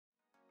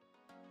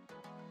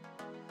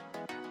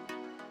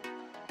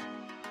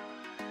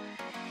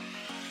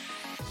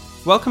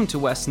Welcome to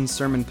Weston's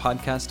Sermon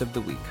Podcast of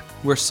the Week.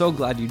 We're so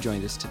glad you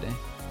joined us today.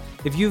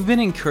 If you've been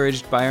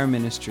encouraged by our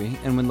ministry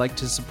and would like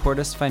to support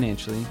us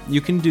financially, you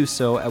can do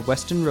so at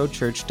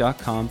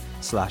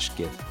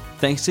westonroadchurch.com/give.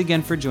 Thanks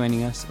again for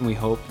joining us, and we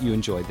hope you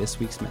enjoy this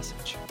week's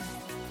message.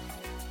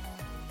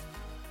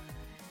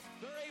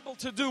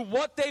 To do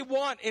what they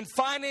want and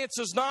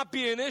finances not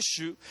be an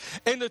issue,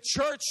 and the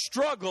church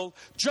struggle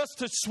just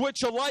to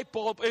switch a light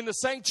bulb in the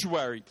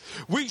sanctuary.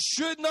 We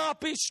should not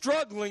be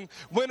struggling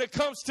when it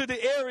comes to the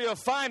area of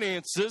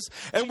finances,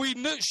 and we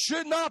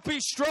should not be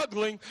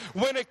struggling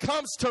when it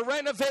comes to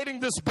renovating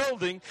this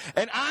building.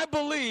 And I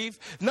believe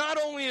not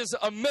only is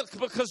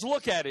because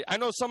look at it, I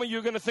know some of you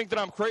are going to think that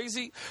I'm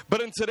crazy,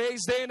 but in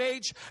today's day and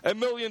age, $1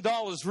 million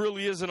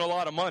really isn't a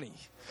lot of money.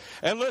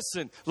 And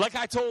listen, like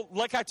I told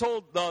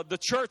the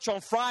church on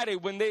Friday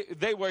when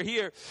they were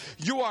here,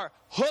 you are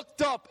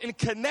hooked up and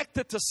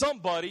connected to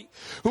somebody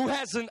who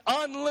has an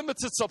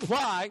unlimited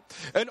supply,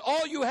 and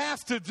all you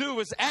have to do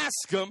is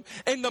ask him,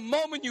 and the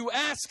moment you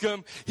ask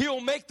him, he'll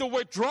make the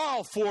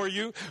withdrawal for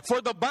you. For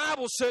the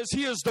Bible says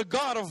he is the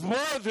God of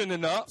more than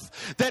enough,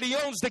 that he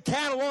owns the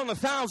cattle on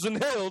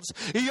 1,000 hills,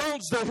 he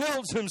owns the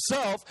hills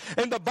himself,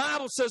 and the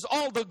Bible says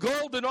all the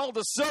gold and all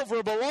the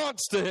silver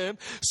belongs to him.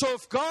 So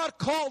if God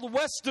called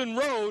Weston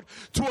Road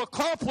to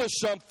accomplish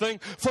something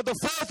for the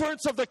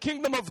furtherance of the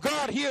kingdom of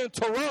God here in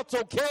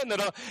Toronto, Canada,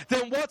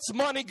 then what's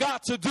money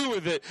got to do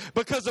with it?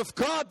 Because if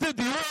God did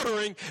the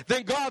ordering,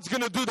 then God's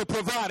going to do the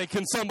providing.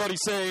 Can somebody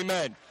say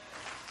amen?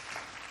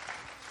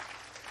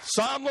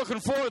 So I'm looking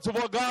forward to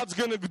what God's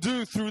going to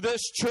do through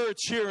this church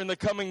here in the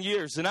coming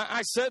years. And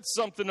I said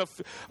something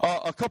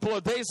a couple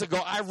of days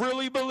ago. I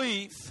really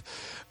believe,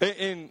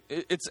 and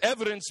it's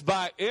evidenced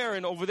by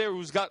Aaron over there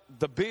who's got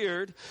the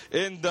beard,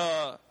 and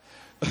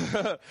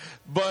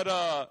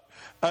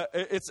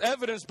it's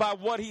evidenced by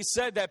what he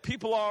said that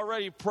people are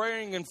already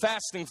praying and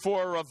fasting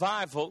for a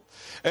revival.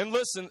 And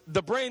listen,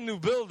 the brand new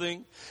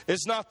building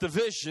is not the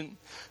vision.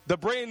 The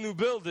brand new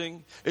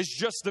building is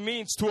just the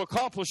means to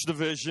accomplish the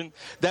vision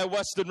that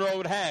Weston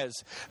Road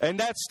has. And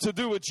that's to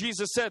do what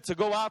Jesus said, to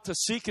go out to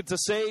seek and to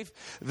save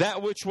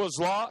that which was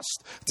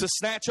lost, to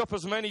snatch up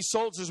as many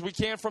souls as we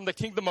can from the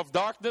kingdom of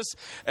darkness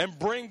and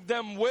bring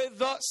them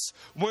with us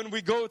when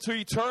we go to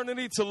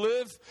eternity to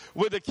live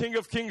with the King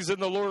of Kings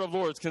and the Lord of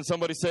Lords. Can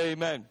somebody say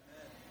amen?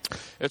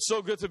 It's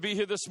so good to be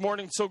here this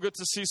morning. So good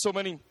to see so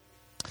many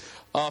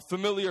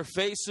familiar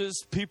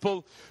faces,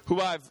 people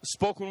who I've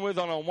spoken with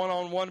on a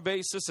one-on-one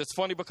basis. It's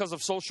funny because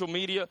of social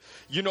media.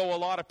 You know a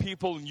lot of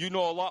people, and you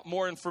know a lot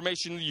more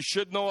information than you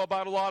should know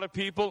about a lot of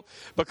people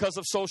because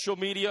of social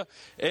media.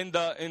 And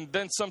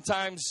then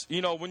sometimes,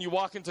 you know, when you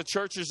walk into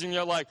churches and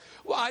you're like,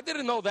 well, I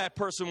didn't know that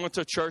person went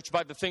to church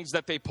by the things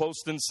that they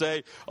post and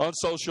say on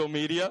social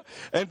media.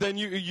 And then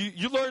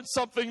you learn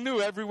something new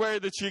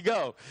everywhere that you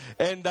go.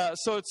 And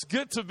so it's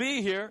good to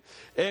be here.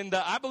 And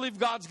I believe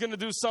God's going to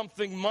do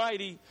something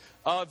mighty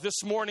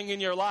this morning in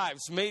your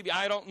lives. Maybe,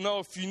 I don't know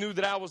if you knew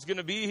that I was going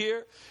to be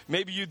here.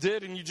 Maybe you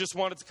did and you just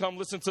wanted to come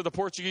listen to the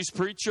Portuguese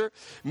preacher.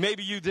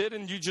 Maybe you did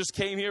and you just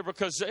came here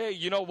because, hey,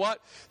 you know what?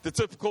 The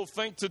typical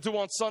thing to do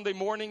on Sunday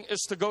morning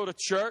is to go to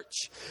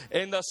church.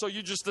 And so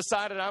you just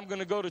decided, I'm going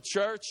to go to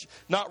church,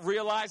 not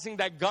realizing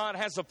that God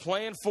has a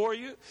plan for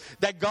you,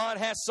 that God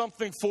has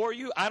something for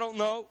you. I don't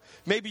know.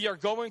 Maybe you're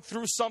going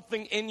through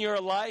something in your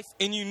life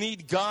and you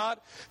need God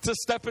to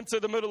step into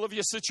the middle of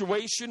your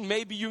situation.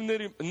 Maybe you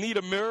need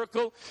a miracle.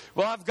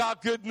 Well, I've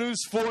got good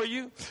news for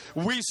you.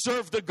 We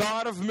serve the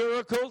God of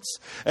miracles,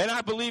 and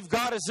I believe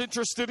God is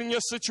interested in your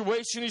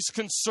situation. He's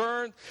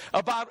concerned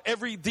about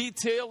every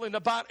detail and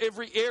about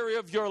every area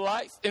of your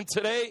life. And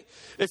today,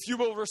 if you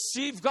will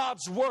receive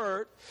God's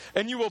word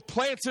and you will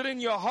plant it in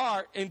your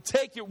heart and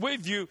take it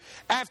with you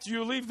after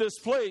you leave this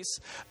place,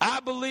 I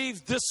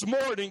believe this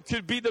morning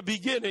could be the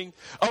beginning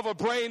of a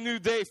brand new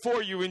day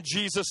for you in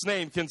Jesus'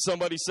 name. Can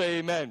somebody say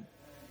amen?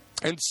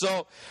 And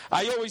so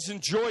I always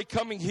enjoy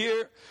coming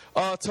here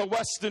to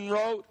Weston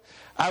Road.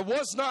 I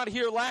was not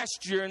here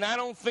last year, and I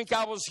don't think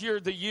I was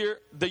here the year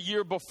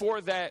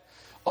before that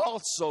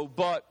also.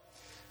 But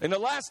in the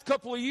last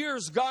couple of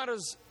years, God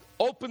has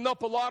opened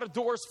up a lot of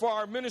doors for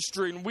our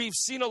ministry, and we've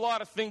seen a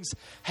lot of things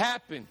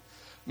happen.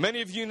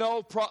 Many of you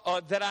know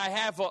that I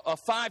have a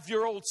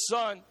 5-year-old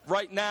son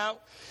right now.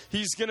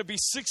 He's going to be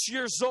 6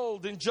 years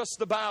old in just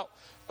about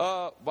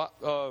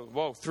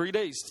 3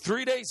 days.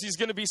 3 days he's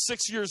going to be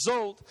 6 years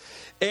old.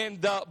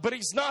 And but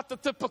he's not the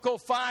typical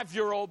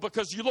 5-year-old,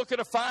 because you look at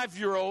a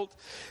 5-year-old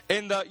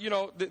and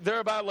they're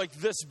about like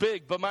this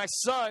big. But my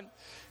son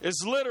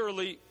is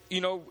literally,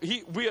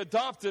 we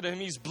adopted him.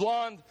 He's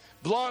blonde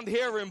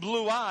hair and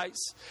blue eyes.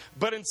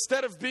 But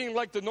instead of being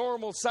like the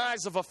normal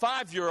size of a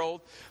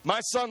 5-year-old, my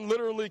son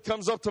literally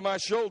comes up to my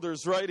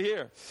shoulders right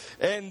here.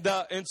 And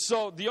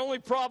so the only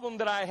problem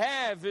that I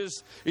have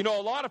is, a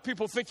lot of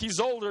people think he's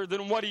older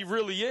than what he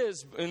really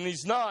is, and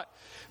he's not.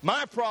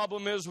 My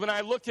problem is when I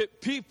look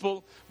at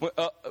people's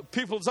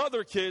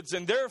other kids,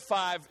 and they're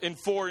 5 and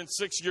 4 and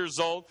 6 years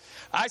old,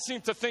 I seem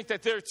to think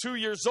that they're 2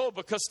 years old,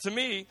 because to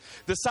me,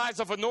 the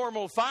size of a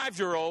normal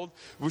 5-year-old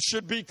 10-year-old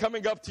should be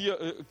coming up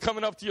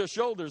to your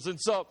shoulders. And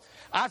so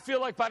I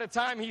feel like by the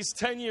time he's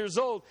 10 years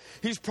old,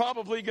 he's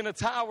probably going to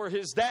tower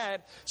his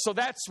dad. So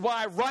that's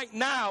why right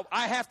now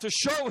I have to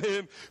show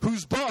him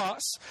who's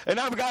boss, and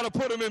I've got to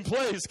put him in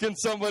place. Can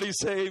somebody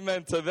say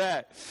amen to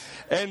that?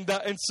 And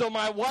so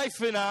my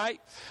wife and I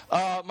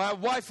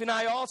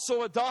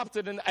also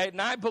adopted, and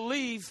I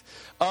believe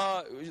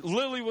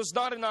Lily was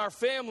not in our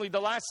family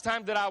the last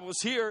time that I was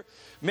here.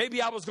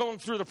 Maybe I was going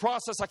through the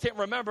process. I can't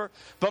remember.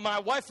 But my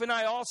wife and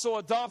I also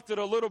adopted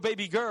a little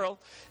baby girl,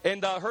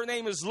 and her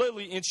name is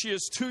Lily, and she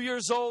is 2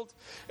 years old.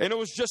 And it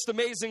was just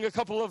amazing. A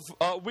couple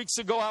of weeks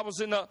ago, I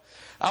was in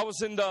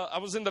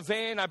the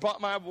van. I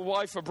bought my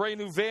wife a brand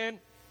new van.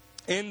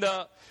 And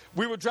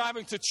we were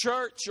driving to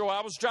church, or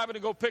I was driving to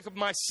go pick up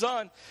my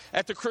son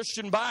at the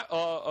Christian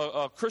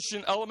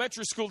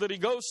elementary school that he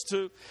goes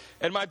to.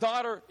 And my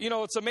daughter,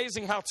 it's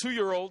amazing how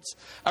 2-year-olds,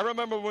 I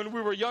remember when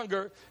we were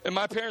younger, and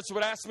my parents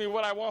would ask me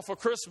what I want for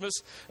Christmas,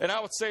 and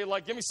I would say,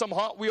 like, give me some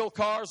Hot Wheel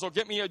cars, or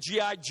get me a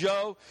G.I.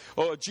 Joe,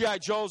 or G.I.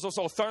 Joes, or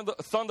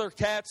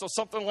Thundercats, or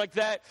something like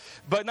that.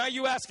 But now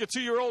you ask a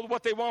 2-year-old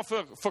what they want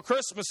for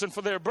Christmas and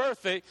for their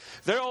birthday,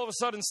 they all of a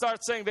sudden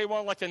start saying they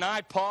want like an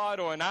iPod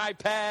or an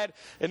iPad.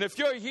 And if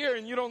you're here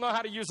and you don't know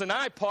how to use an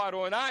iPod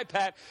or an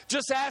iPad,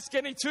 just ask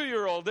any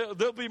 2-year-old.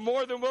 They'll be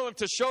more than willing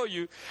to show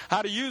you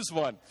how to use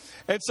one.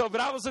 And so, but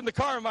I was in the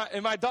car,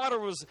 and my daughter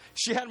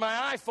she had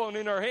my iPhone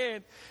in her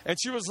hand, and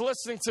she was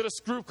listening to this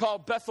group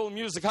called Bethel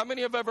Music. How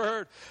many have ever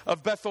heard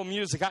of Bethel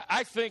Music?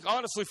 I think,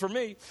 honestly, for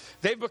me,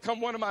 they've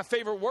become one of my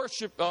favorite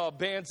worship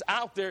bands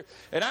out there.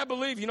 And I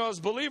believe, as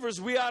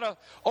believers, we ought to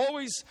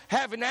always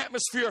have an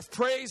atmosphere of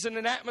praise and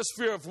an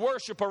atmosphere of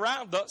worship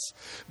around us,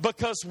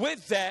 because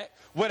with that,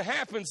 what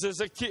happens is,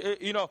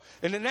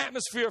 in an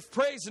atmosphere of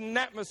praise and an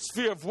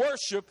atmosphere of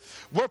worship,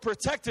 we're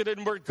protected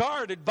and we're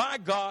guarded by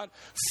God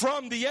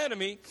from the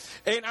enemy.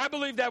 And I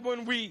believe that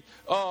when we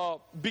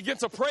begin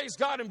to praise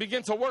God and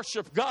begin to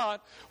worship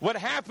God, what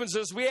happens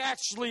is we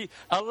actually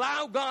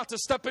allow God to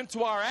step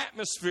into our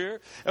atmosphere.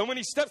 And when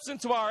he steps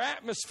into our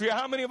atmosphere,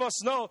 how many of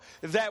us know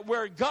that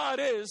where God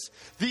is,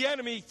 the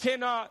enemy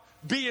cannot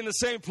be in the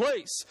same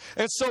place?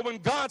 And so when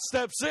God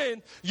steps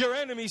in, your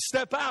enemies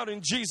step out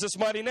in Jesus'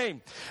 mighty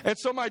name. And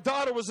so my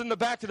daughter was in the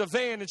back of the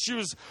van, and she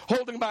was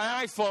holding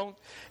my iPhone,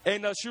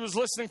 and she was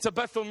listening to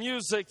Bethel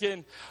Music,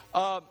 and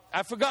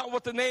I forgot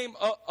what the name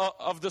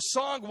of the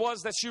song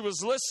was that she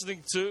was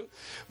listening to,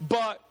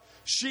 but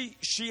she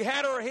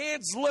had her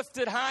hands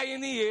lifted high in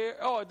the air.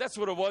 Oh, that's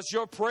what it was.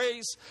 Your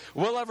praise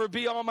will ever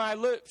be on my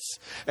lips.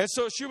 And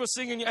so she was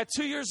singing at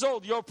 2 years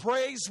old, your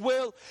praise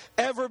will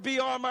ever be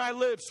on my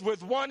lips,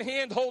 with one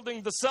hand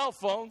holding the cell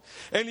phone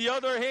and the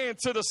other hand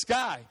to the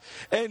sky.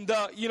 And,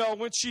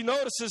 when she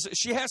notices,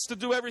 she has to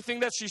do everything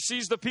that she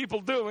sees the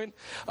people doing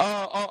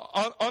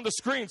on the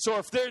screen. So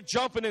if they're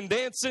jumping and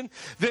dancing,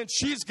 then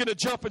she's going to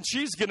jump and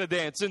she's going to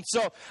dance. And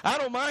so I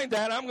don't mind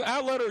that.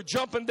 I'll let her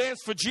jump and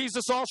dance for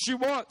Jesus all she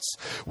wants.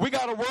 We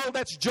got a world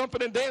that's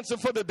jumping and dancing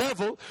for the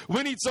devil.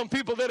 We need some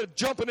people that are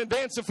jumping and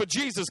dancing for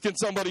Jesus. Can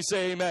somebody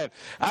say amen?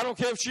 I don't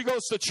care if she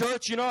goes to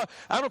church,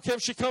 I don't care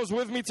if she comes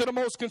with me to the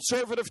most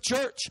conservative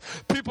church.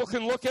 People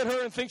can look at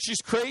her and think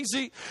she's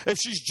crazy if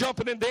she's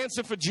jumping and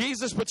dancing for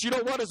Jesus. But you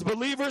know what? As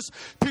believers,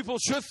 people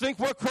should think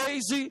we're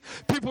crazy.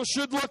 People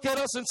should look at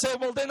us and say,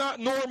 well, they're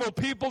not normal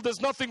people. There's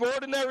nothing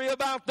ordinary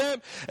about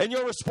them. And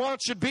your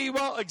response should be,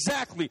 well,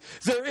 exactly.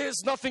 There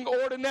is nothing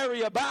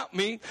ordinary about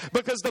me,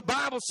 because the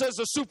Bible says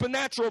the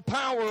supernatural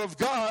power of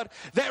God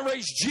that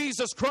raised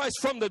Jesus Christ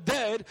from the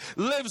dead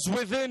lives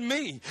within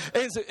me.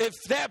 And if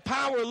that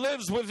power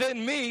lives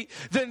within me,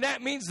 then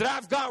that means that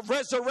I've got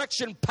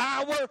resurrection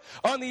power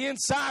on the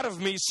inside of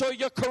me. So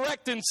you're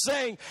correct in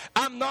saying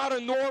I'm not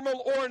a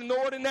normal or an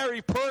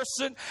ordinary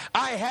person.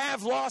 I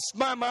have lost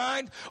my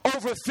mind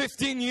over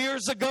 15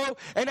 years ago,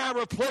 and I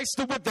replaced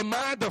it with the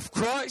mind of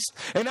Christ.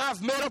 And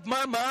I've made up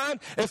my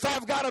mind, if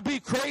I've got to be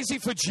crazy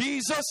for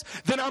Jesus,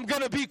 then I'm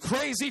going to be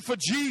crazy for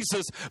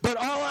Jesus. But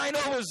all I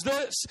know is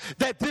this,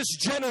 that this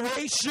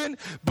generation,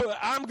 but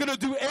I'm going to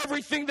do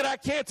everything that I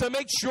can to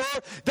make sure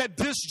that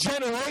this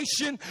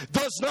generation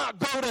does not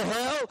go to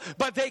hell,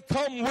 but they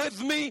come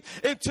with me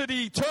into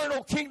the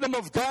eternal kingdom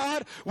of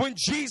God when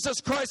Jesus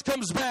Christ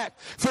comes back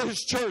for his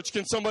church.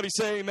 Can somebody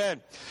say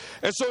amen?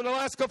 And so in the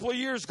last couple of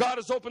years, God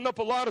has opened up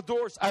a lot of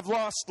doors. I've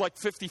lost like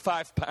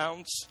 55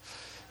 pounds.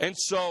 And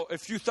so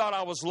if you thought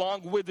I was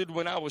long-winded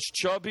when I was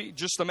chubby,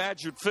 just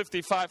imagine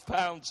 55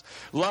 pounds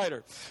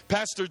lighter.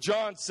 Pastor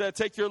John said,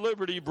 take your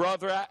liberty,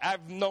 brother.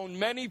 I've known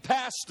many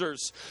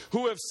pastors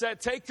who have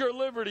said, take your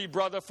liberty,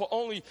 brother, for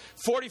only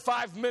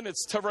 45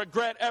 minutes to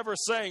regret ever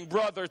saying,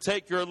 brother,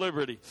 take your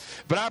liberty.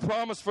 But I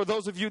promise, for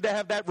those of you that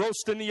have that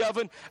roast in the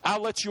oven,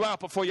 I'll let you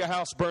out before your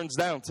house burns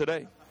down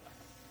today.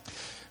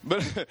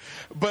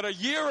 But a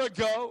year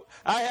ago,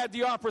 I had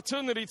the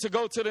opportunity to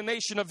go to the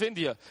nation of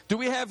India. Do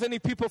we have any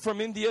people from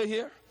India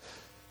here?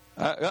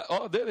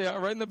 Oh, there they are,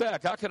 right in the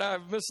back. How could I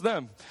have missed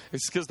them?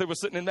 It's because they were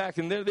sitting in the back,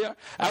 and there they are.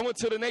 I went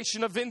to the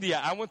nation of India.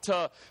 I went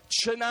to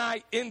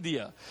Chennai,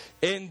 India.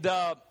 And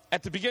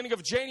at the beginning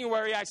of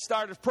January, I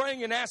started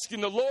praying and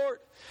asking the Lord.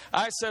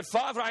 I said,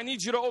 Father, I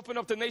need you to open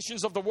up the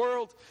nations of the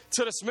world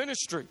to this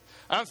ministry.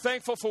 I'm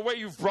thankful for where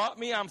you've brought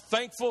me. I'm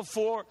thankful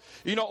for,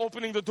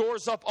 opening the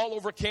doors up all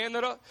over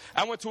Canada.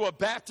 I went to a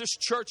Baptist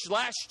church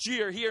last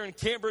year here in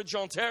Cambridge,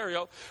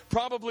 Ontario,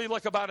 probably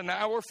like about an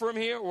hour from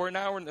here, or an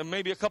hour,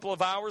 maybe a couple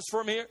of hours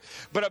from here.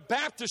 But a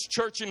Baptist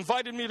church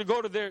invited me to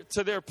go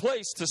to their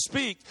place to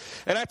speak.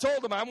 And I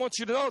told them, I want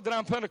you to know that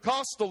I'm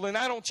Pentecostal and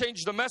I don't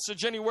change the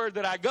message anywhere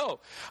that I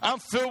go. I'm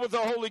filled with the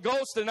Holy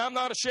Ghost and I'm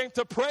not ashamed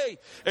to pray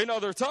in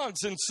other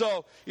tongues. And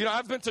so,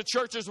 I've been to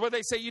churches where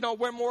they say,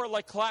 we're more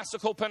like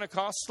classical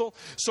Pentecostal.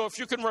 So if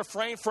you can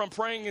refrain from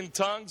praying in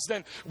tongues,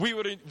 then we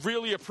would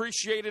really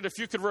appreciate it if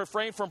you could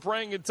refrain from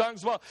praying in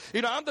tongues. Well,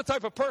 I'm the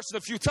type of person,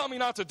 if you tell me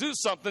not to do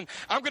something,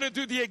 I'm going to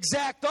do the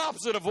exact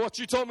opposite of what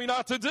you told me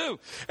not to do.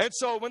 And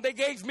so when they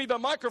gave me the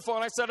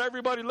microphone, I said,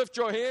 everybody lift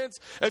your hands.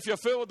 If you're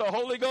filled with the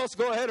Holy Ghost,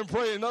 go ahead and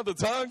pray in other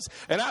tongues.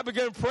 And I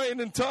began praying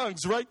in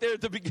tongues right there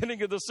at the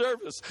beginning of the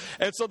service.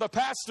 And so the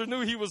pastor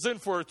knew he was in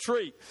for a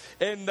treat.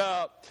 And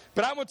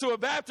but I went to a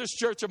Baptist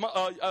church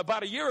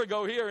about a year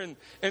ago here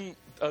in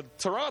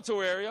Toronto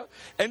area,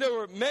 and there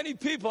were many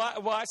people,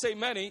 I say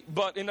many,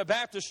 but in a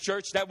Baptist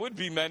church, that would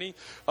be many.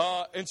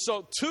 And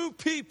so 2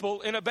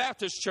 people in a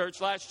Baptist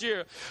church last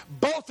year,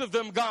 both of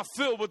them got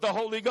filled with the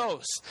Holy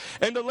Ghost.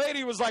 And the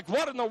lady was like,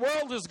 what in the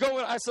world is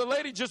going on? I said,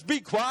 lady, just be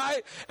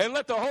quiet and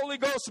let the Holy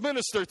Ghost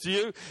minister to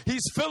you.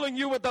 He's filling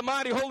you with the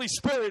mighty Holy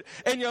Spirit,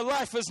 and your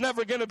life is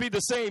never going to be the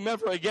same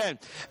ever again.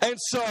 And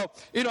so,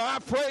 I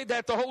prayed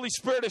that the Holy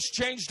Spirit has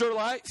changed her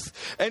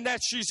life and that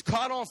she's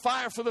caught on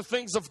fire for the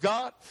things of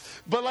God.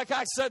 But like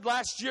I said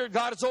last year,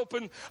 God has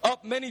opened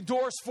up many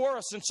doors for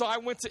us. And so I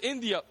went to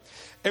India.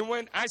 And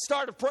when I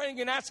started praying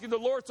and asking the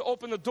Lord to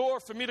open the door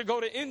for me to go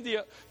to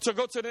India, to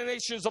go to the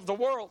nations of the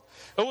world,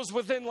 it was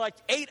within like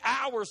 8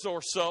 hours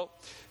or so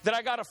that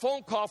I got a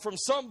phone call from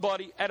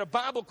somebody at a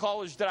Bible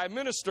college that I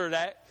ministered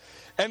at.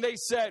 And they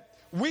said,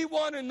 we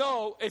want to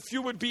know if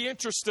you would be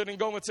interested in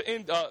going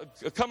to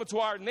coming to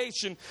our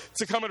nation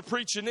to come and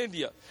preach in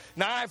India.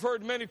 Now, I've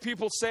heard many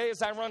people say,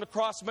 as I run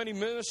across many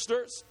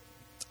ministers,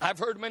 I've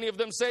heard many of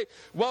them say,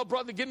 well,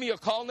 brother, give me a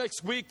call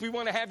next week. We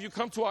want to have you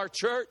come to our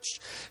church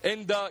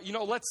and,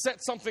 let's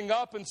set something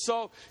up. And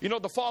so,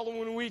 the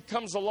following week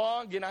comes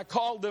along and I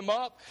called them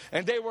up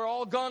and they were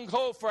all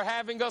gung-ho for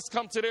having us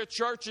come to their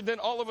church. And then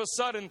all of a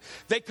sudden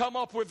they come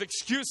up with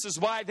excuses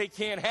why they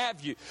can't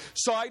have you.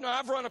 So,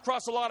 I've run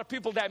across a lot of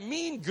people that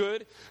mean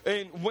good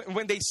and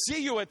when they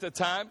see you at the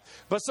time,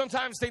 but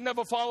sometimes they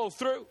never follow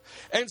through.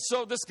 And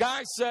so this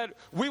guy said,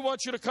 we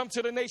want you to come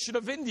to the nation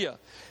of India.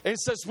 And he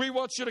says, we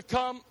want you to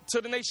come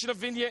to the nation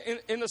of India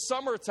in the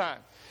summertime.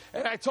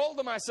 And I told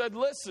him, I said,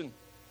 listen,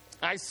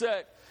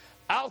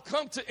 I'll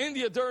come to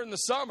India during the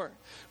summer,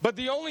 but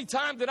the only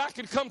time that I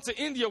could come to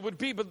India would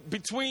be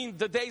between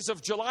the days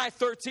of July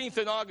 13th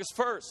and August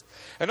 1st.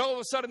 And all of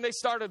a sudden they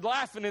started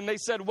laughing and they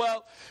said,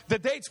 well, the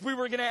dates we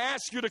were going to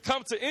ask you to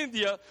come to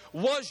India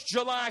was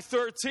July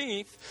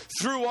 13th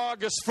through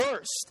August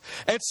 1st.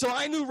 And so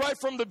I knew right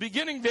from the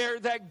beginning there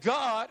that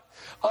God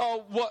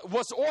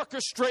was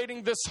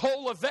orchestrating this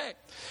whole event.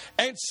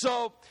 And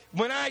so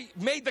when I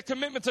made the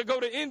commitment to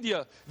go to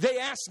India, they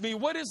asked me,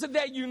 what is it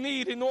that you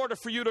need in order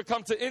for you to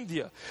come to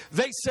India?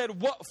 They said,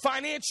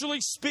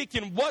 financially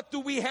speaking, what do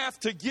we have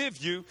to give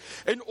you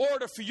in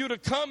order for you to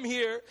come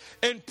here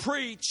and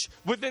preach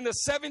within the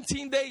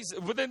 17 days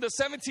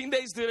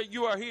that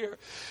you are here,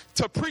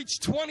 to preach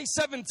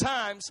 27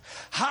 times?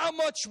 How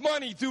much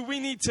money do we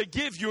need to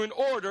give you in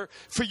order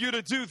for you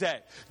to do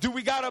that? Do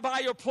we got to buy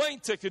your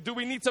plane ticket? Do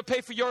we need to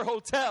pay for your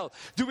hotel?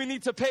 Do we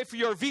need to pay for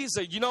your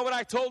visa? You know what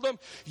I told them?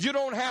 You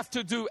don't have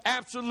to do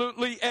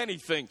absolutely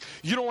anything.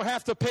 You don't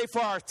have to pay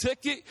for our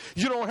ticket.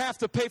 You don't have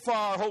to pay for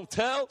our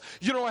hotel.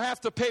 You don't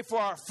have to pay for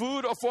our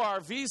food or for our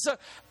visa.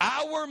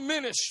 Our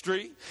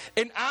ministry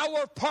and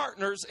our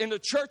partners in the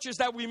churches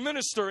that we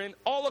minister in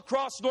all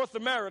across North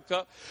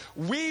America,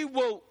 we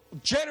will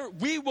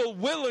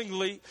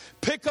willingly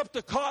pick up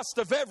the cost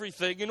of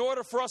everything in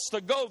order for us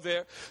to go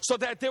there, so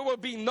that there will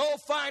be no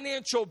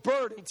financial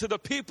burden to the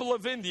people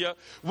of India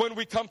when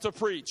we come to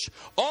preach.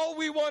 All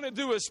we want to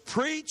do is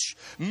preach,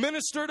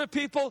 minister to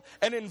people,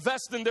 and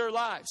invest in their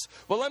lives.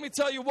 Well, let me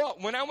tell you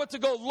what, when I went to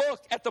go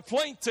look at the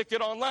plane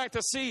ticket online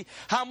to see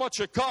how much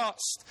it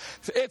cost,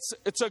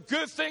 it's a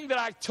good thing that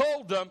I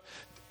told them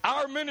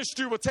our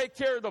ministry would take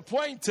care of the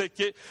plane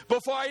ticket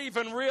before I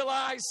even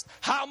realized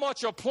how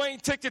much a plane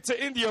ticket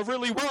to India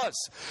really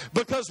was.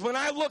 Because when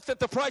I looked at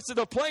the price of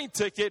the plane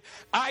ticket,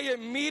 I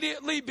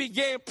immediately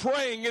began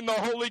praying in the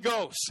Holy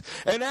Ghost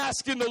and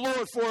asking the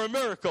Lord for a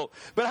miracle.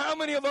 But how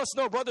many of us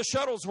know Brother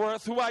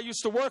Shuttlesworth, who I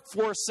used to work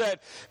for,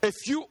 said,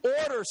 if you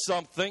order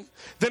something,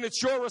 then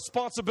it's your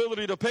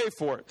responsibility to pay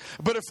for it.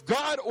 But if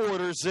God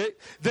orders it,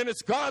 then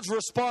it's God's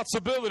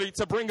responsibility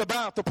to bring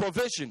about the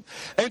provision.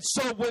 And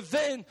so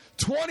within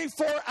 24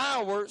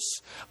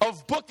 hours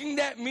of booking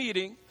that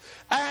meeting,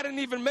 I hadn't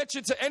even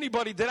mentioned to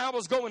anybody that I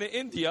was going to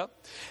India.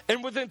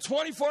 And within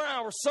 24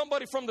 hours,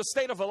 somebody from the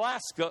state of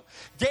Alaska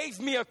gave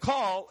me a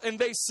call and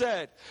they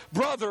said,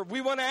 brother,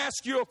 we want to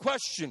ask you a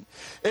question.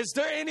 Is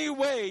there any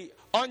way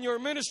on your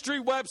ministry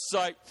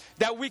website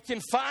that we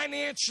can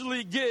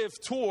financially give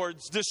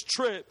towards this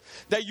trip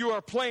that you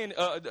are planning,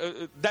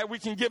 that we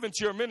can give into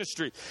your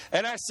ministry?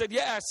 And I said,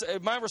 yes.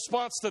 My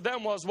response to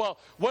them was, well,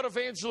 what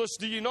evangelist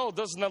do you know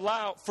doesn't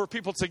allow for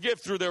people to give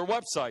through their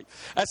website?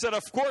 I said,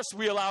 of course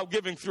we allow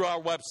giving through our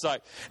website.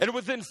 And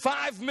within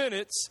 5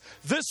 minutes,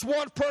 this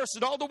one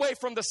person, all the way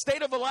from the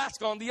state of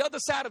Alaska on the other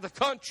side of the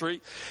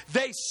country,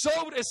 they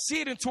sowed a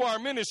seed into our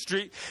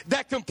ministry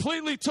that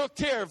completely took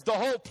care of the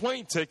whole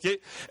plane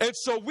ticket. And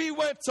so we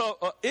went to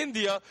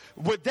India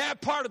with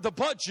that part of the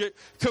budget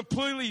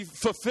completely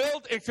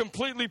fulfilled and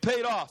completely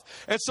paid off.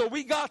 And so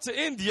we got to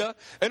India,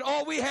 and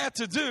all we had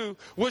to do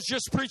was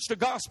just preach the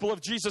gospel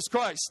of Jesus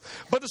Christ.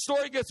 But the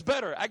story gets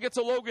better. I get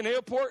to Logan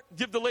Airport,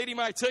 give the lady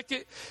my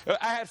ticket.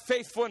 I had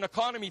faith for an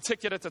economy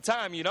ticket at the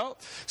time, you know.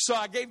 So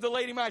I gave the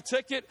lady my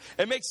ticket.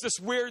 It makes this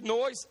weird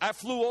noise. I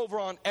flew over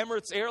on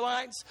Emirates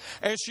Airlines,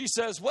 and she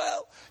says,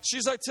 well,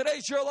 she's like,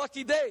 today's your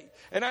lucky day.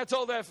 And I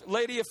told that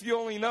lady, if you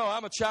only know,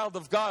 I'm a child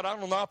of God. I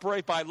don't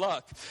operate by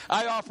luck.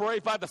 I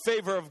operate by the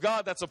favor of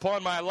God that's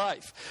upon my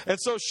life. And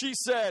so she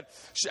said,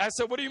 I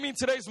said, what do you mean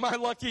today's my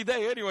lucky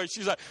day? Anyway,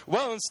 she's like,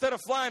 well, instead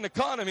of flying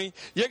economy,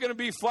 you're going to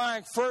be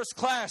flying first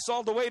class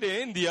all the way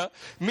to India,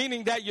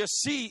 meaning that your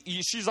seat,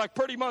 she's like,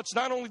 pretty much,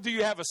 not only do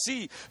you have a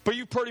seat, but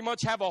you pretty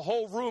much have a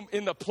whole room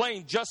in the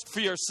plane just for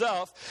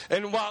yourself.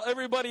 And while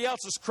everybody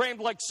else is crammed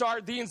like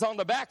sardines on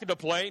the back of the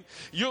plane,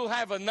 you'll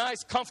have a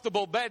nice,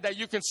 comfortable bed that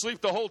you can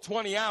sleep the whole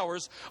 20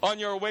 hours on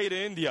your way to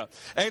India.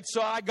 And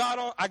so I got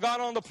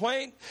on the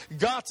plane,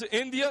 got to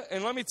India,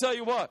 and let me tell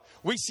you what,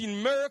 we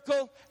seen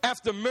miracle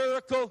after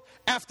miracle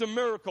after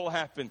miracle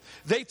happen.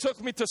 They took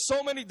me to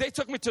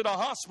the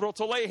hospital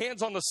to lay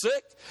hands on the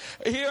sick.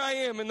 Here I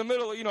am in the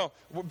middle, you know,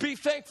 be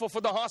thankful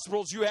for the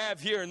hospitals you have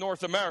here in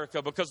North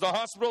America, because the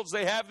hospitals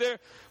they have there,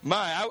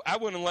 I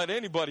wouldn't let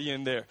anybody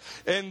in there.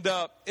 And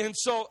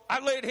so I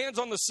laid hands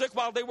on the sick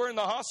while they were in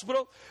the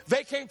hospital.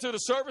 They came to the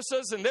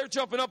services and they're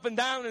jumping up and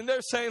down and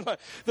they're saying,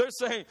 we're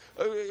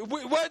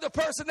the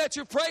person that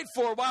you prayed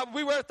for while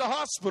we were at the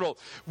hospital.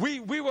 We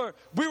were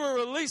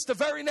released the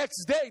very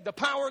next day. The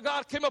power of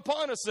God came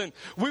upon us and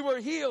we were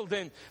healed.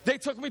 And they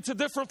took me to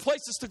different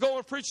places to go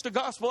and preach the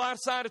gospel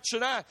outside of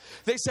Chennai.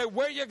 They said,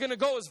 where you're going to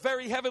go is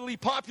very heavily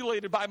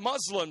populated by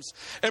Muslims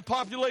and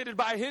populated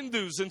by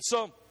Hindus. And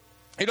so,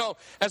 you know,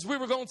 as we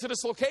were going to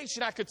this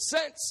location, I could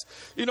sense,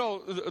 you know,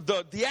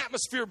 the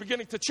atmosphere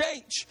beginning to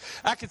change.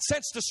 I could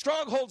sense the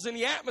strongholds in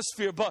the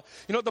atmosphere. But,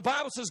 you know, the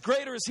Bible says,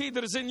 greater is he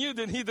that is in you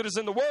than he that is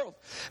in the world.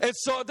 And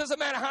so it doesn't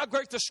matter how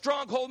great the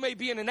stronghold may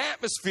be in an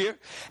atmosphere.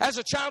 As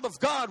a child of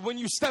God, when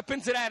you step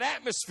into that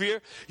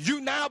atmosphere,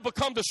 you now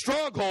become the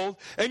stronghold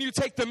and you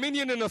take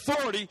dominion and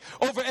authority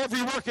over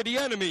every work of the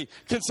enemy.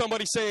 Can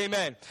somebody say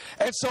amen?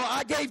 And so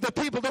I gave the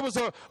people, there was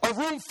a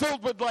room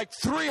filled with like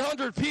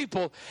 300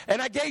 people,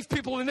 and I gave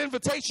people an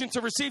invitation to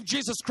receive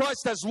Jesus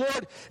Christ as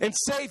Lord and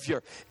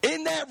Savior.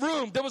 In that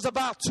room, there was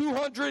about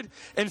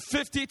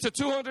 250 to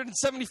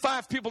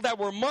 275 people that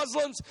were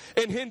Muslims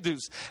and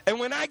Hindus. And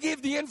when I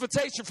gave the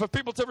invitation for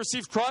people to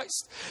receive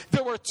Christ,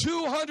 there were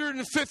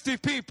 250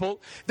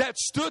 people that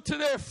stood to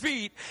their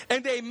feet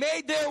and they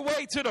made their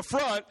way to the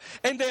front,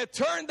 and they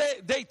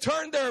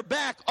turned their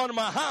back on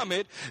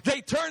Muhammad. They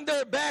turned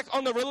their back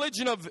on the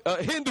religion of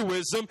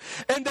Hinduism,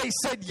 and they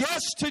said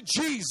yes to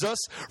Jesus,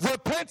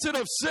 repented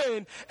of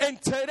sin, and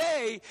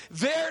today,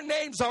 their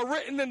names are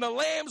written in the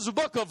Lamb's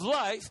Book of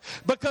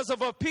Life because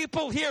of a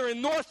people here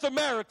in North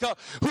America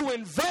who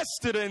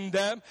invested in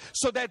them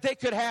so that they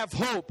could have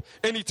hope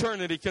in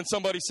eternity. Can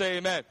somebody say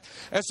amen?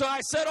 And so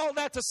I said all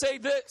that to say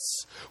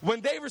this.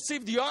 When they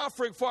receive the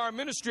offering for our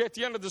ministry at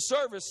the end of the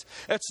service,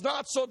 it's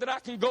not so that I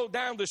can go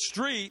down the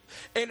street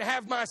and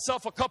have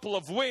myself a couple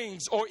of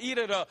wings or eat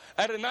at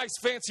a nice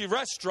fancy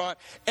restaurant.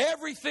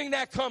 Everything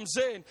that comes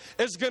in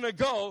is going to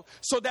go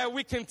so that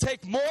we can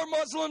take more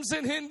Muslims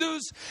and Hindus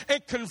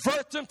and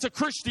convert them to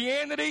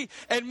Christianity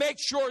and make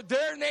sure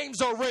their names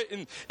are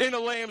written in the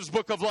Lamb's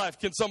Book of Life.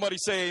 Can somebody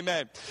say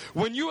amen?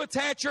 When you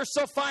attach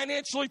yourself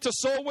financially to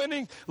soul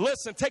winning,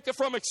 listen, take it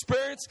from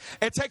experience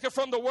and take it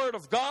from the Word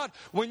of God.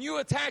 When you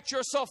attach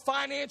yourself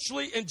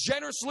financially and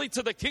generously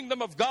to the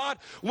kingdom of God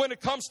when it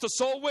comes to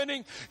soul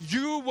winning,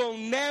 you will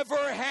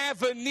never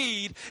have a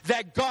need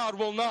that God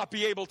will not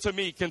be able to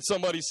meet. Can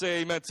somebody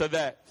say amen to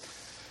that?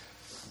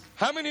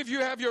 How many of you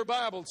have your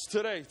Bibles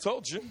today?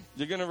 Told you.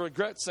 You're going to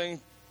regret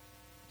saying,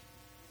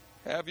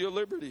 have your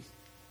liberty.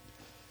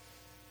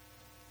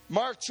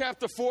 Mark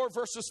chapter 4,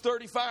 verses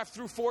 35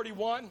 through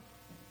 41.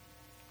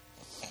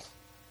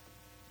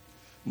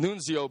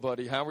 Nunzio,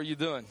 buddy, how are you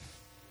doing?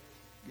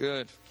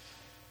 Good.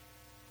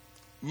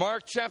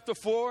 Mark chapter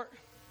 4,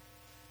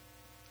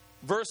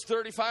 verse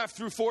 35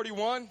 through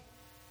 41.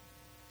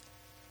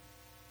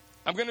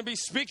 I'm going to be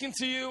speaking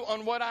to you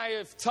on what I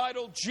have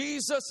titled,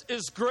 Jesus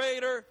is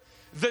Greater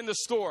Than the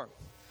Storm.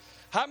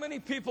 How many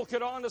people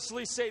could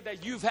honestly say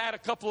that you've had a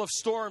couple of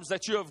storms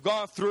that you have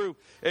gone through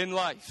in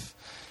life?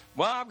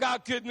 Well, I've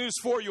got good news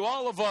for you.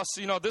 All of us,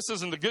 this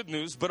isn't the good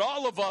news, but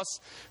all of us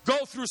go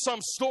through some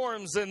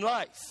storms in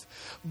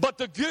life. But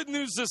the good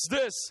news is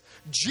this: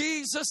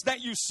 Jesus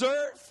that you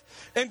serve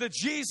and the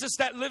Jesus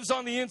that lives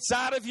on the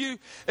inside of you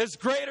is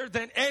greater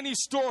than any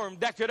storm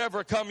that could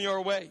ever come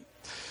your way.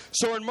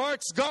 So in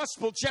Mark's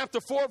Gospel, chapter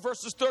 4,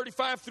 verses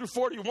 35 through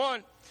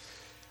 41,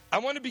 I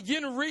want to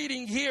begin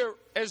reading here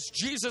as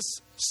Jesus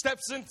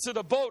steps into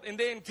the boat and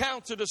they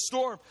encounter the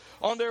storm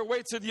on their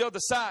way to the other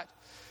side.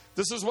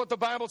 This is what the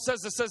Bible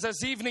says. It says,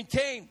 as evening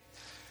came,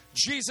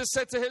 Jesus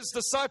said to his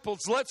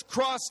disciples, let's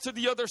cross to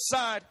the other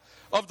side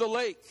of the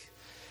lake.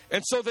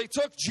 And so they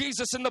took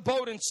Jesus in the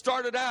boat and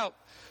started out,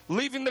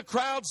 leaving the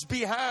crowds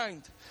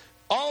behind,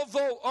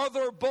 although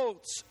other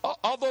boats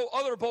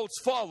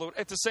followed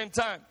at the same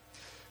time.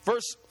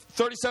 Verse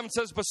 37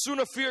 says, but soon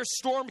a fierce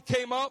storm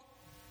came up.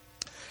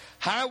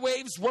 High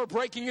waves were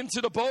breaking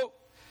into the boat,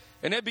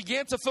 and it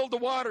began to fill the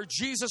water.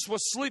 Jesus was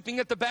sleeping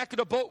at the back of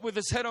the boat with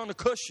his head on a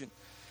cushion.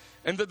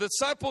 And the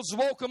disciples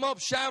woke him up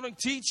shouting,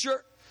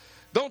 teacher,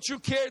 don't you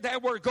care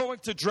that we're going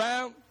to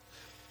drown?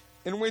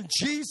 And when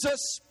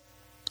Jesus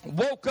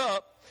woke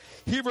up,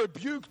 he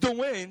rebuked the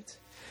wind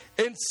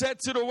and said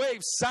to the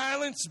waves,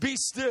 silence, be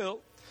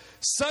still.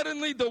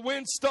 Suddenly the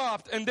wind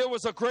stopped and there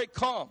was a great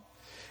calm.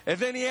 And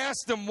then he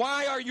asked them,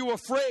 why are you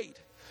afraid?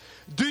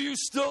 Do you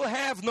still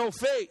have no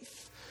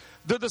faith?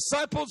 The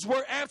disciples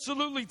were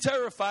absolutely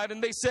terrified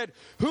and they said,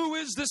 who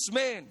is this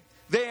man?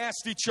 They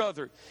asked each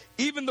other.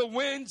 Even the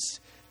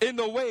winds and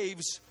the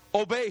waves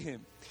obey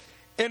him.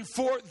 And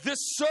for this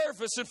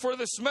service and for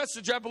this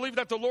message, I believe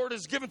that the Lord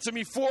has given to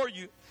me for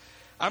you.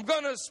 I'm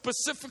going to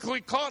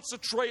specifically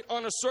concentrate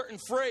on a certain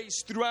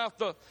phrase throughout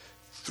the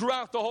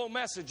whole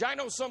message. I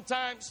know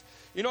sometimes,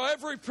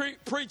 every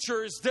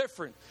preacher is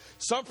different.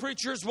 Some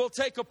preachers will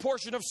take a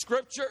portion of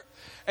Scripture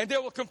and they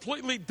will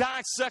completely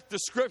dissect the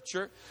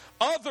Scripture.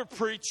 Other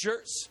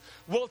preachers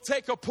will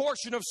take a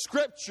portion of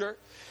Scripture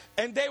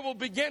and they will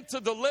begin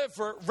to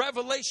deliver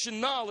revelation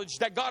knowledge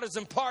that God has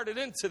imparted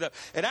into them.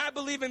 And I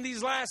believe in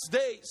these last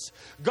days,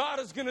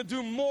 God is going to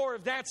do more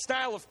of that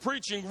style of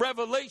preaching,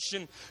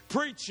 revelation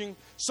preaching,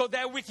 so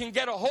that we can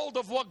get a hold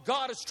of what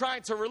God is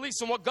trying to release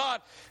and what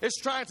God is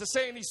trying to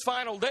say in these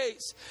final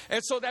days.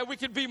 And so that we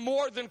can be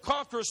more than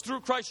conquerors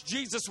through Christ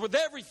Jesus with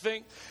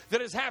everything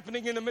that is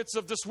happening in the midst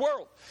of this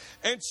world.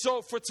 And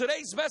so for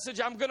today's message,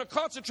 I'm going to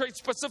concentrate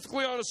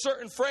specifically on a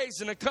certain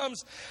phrase, and it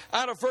comes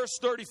out of verse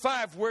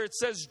 35, where it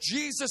says,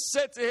 Jesus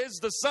said to his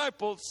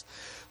disciples,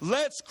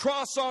 let's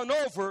cross on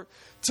over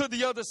to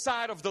the other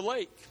side of the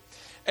lake.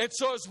 And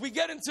so as we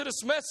get into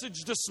this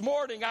message this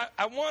morning,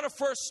 I want to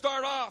first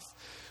start off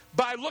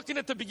by looking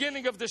at the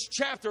beginning of this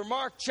chapter,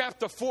 Mark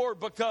chapter 4,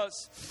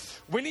 because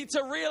we need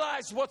to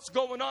realize what's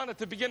going on at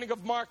the beginning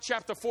of Mark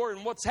chapter 4.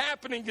 And what's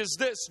happening is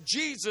this: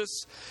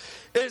 Jesus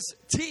is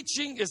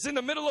in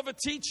the middle of a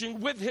teaching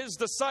with his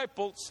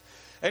disciples,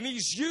 and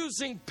he's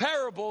using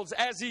parables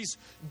as he's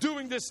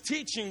doing this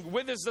teaching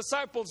with his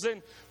disciples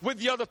and with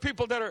the other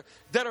people that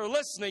are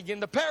listening.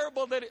 And the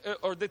parable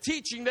or the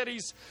teaching that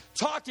he's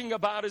talking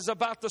about is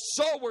about the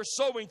sower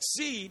sowing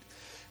seed.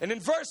 And in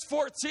verse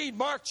 14,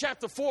 Mark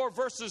chapter 4,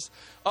 verse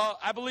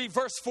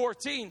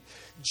 14,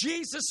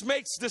 Jesus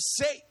makes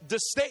the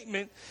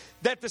statement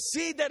that the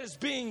seed that is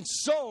being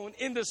sown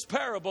in this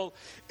parable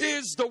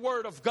is the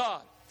Word of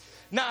God.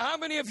 Now, how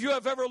many of you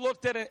have ever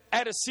looked at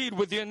a seed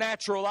with your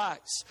natural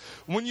eyes?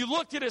 When you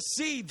look at a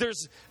seed,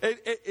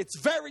 it's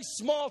very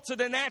small to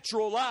the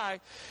natural eye,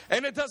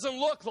 and it doesn't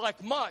look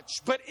like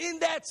much. But in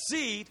that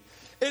seed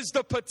is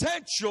the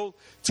potential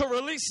to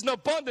release an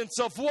abundance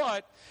of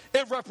what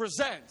it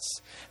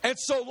represents. And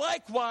so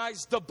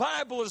likewise, the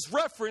Bible is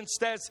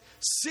referenced as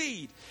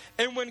seed.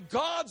 And when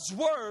God's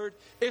word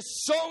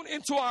is sown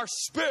into our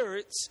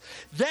spirits,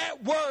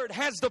 that word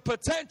has the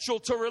potential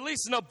to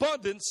release an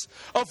abundance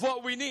of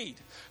what we need.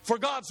 For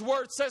God's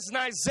word says in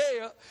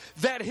Isaiah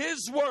that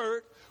his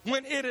word,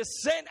 when it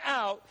is sent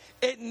out,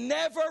 it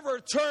never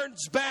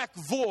returns back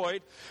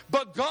void,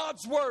 but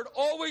God's word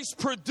always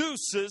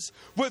produces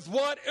with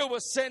what it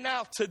was sent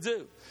out to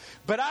do.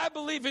 But I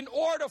believe in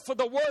order for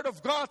the word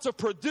of God to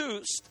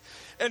produce,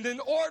 and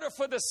in order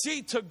for the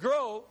seed to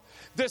grow,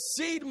 the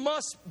seed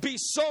must be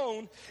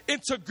sown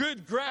into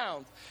good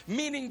ground,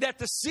 meaning that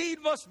the seed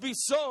must be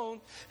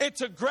sown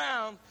into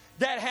ground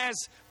that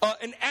has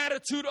an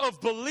attitude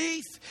of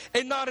belief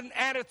and not an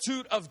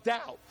attitude of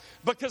doubt.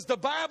 Because the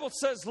Bible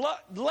says,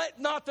 let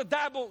not the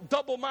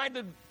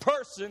double-minded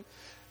person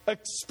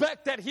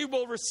expect that he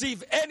will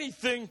receive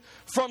anything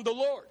from the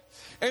Lord.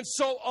 And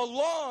so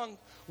along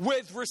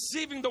with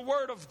receiving the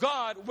word of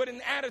God with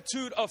an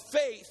attitude of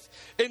faith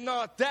and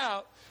not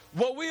doubt,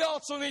 what we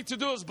also need to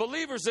do as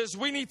believers is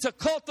we need to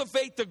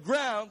cultivate the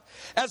ground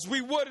as we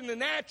would in the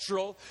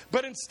natural,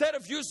 but instead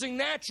of using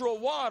natural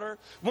water,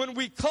 when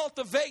we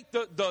cultivate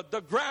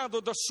the ground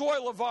or the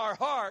soil of our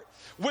heart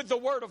with the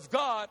Word of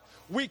God,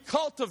 we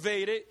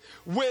cultivate it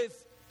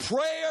with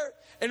prayer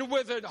and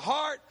with a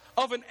heart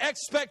of an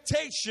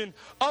expectation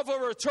of a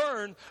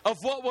return of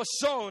what was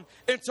sown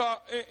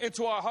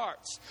into our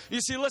hearts.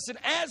 You see, listen,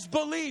 as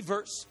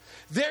believers,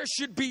 there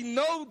should be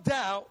no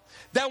doubt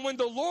that when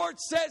the Lord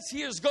says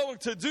He is going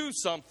to do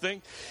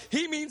something,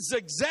 He means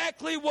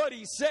exactly what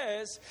He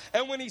says.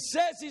 And when He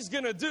says He's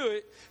going to do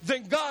it,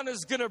 then God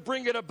is going to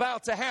bring it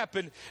about to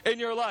happen in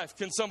your life.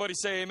 Can somebody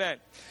say amen?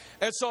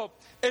 And so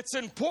it's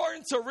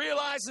important to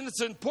realize, and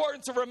it's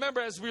important to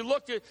remember as we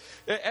look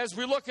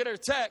at our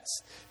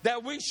text,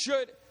 that we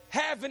should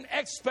have an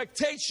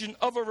expectation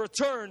of a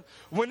return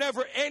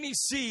whenever any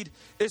seed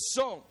is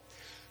sown.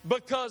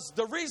 Because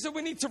the reason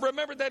we need to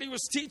remember that He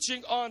was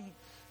teaching on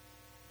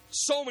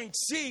sowing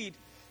seed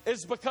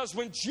is because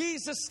when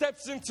Jesus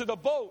steps into the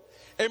boat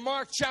in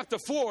Mark chapter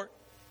 4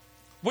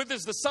 with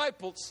His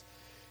disciples,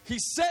 He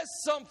says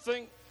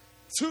something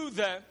to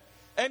them,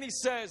 and He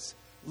says,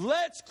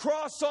 let's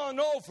cross on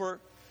over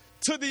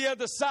to the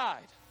other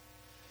side.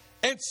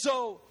 And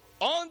so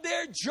on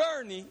their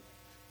journey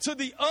to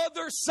the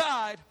other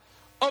side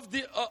of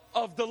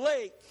the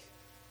lake,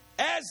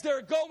 as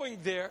they're going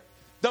there,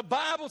 the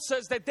Bible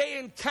says that they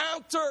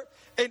encounter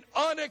an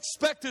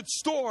unexpected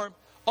storm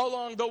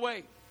along the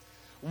way.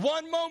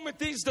 One moment,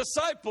 these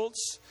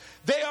disciples,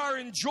 they are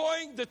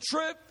enjoying the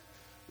trip.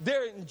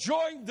 They're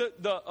enjoying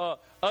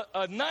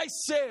a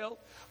nice sail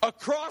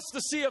across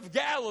the Sea of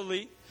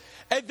Galilee.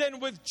 And then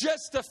with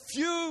just a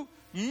few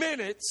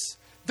minutes,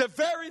 the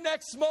very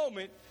next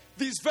moment,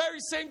 these very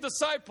same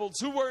disciples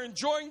who were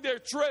enjoying their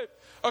trip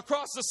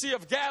across the Sea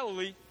of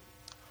Galilee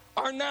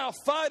are now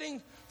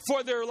fighting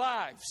for their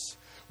lives.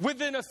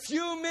 Within a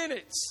few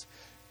minutes,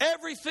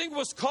 everything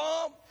was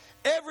calm,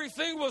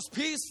 everything was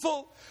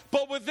peaceful,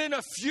 but within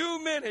a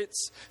few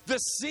minutes, the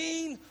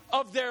scene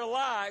of their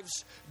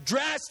lives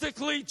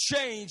drastically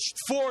changed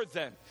for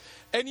them.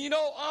 And you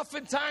know,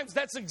 oftentimes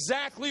that's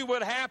exactly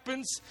what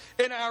happens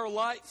in our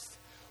life.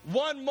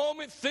 One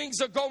moment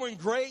things are going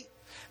great,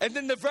 and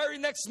then the very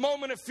next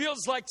moment it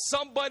feels like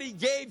somebody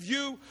gave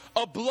you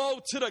a blow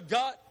to the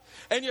gut,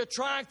 and you're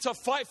trying to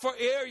fight for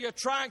air, you're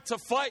trying to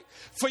fight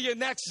for your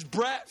next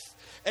breath.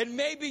 And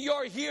maybe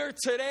you're here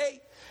today,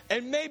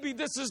 and maybe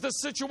this is the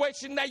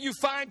situation that you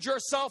find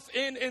yourself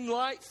in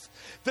life.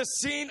 The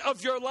scene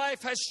of your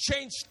life has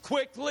changed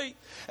quickly,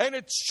 and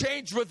it's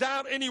changed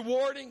without any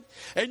warning.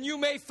 And you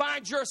may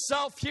find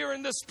yourself here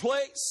in this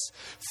place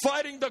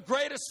fighting the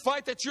greatest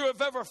fight that you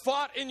have ever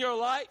fought in your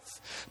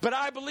life. But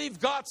I believe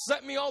God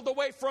sent me all the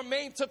way from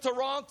Maine to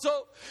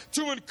Toronto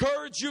to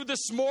encourage you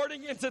this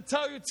morning and to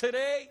tell you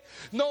today,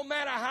 no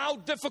matter how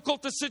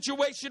difficult the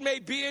situation may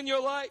be in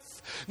your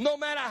life, no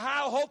matter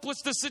how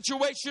hopeless the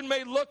situation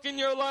may look in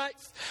your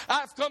life,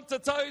 I've come to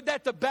tell you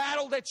that the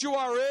battle that you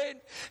are in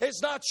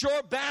is not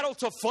your battle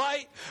to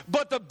fight,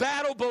 but the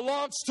battle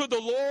belongs to the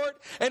Lord.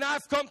 And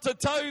I've come to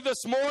tell you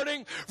this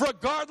morning,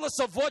 regardless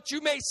of what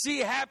you may see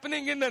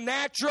happening in the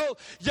natural,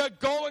 you're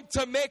going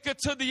to make it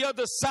to the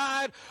other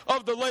side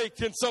of the lake.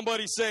 Can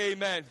somebody say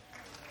amen?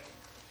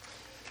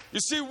 You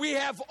see, we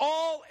have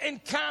all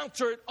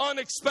encountered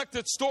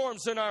unexpected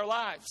storms in our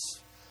lives.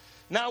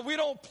 Now, we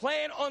don't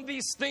plan on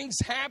these things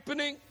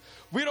happening.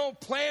 We don't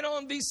plan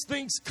on these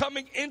things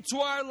coming into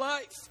our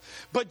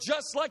life. But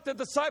just like the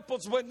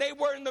disciples, when they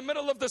were in the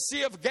middle of the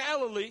Sea of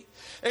Galilee,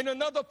 in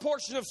another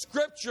portion of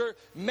Scripture,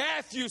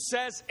 Matthew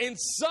says, and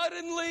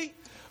suddenly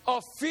a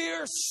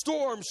fierce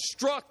storm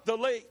struck the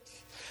lake.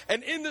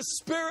 And in the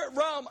spirit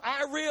realm,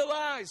 I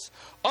realize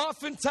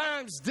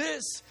oftentimes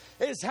this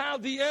is how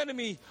the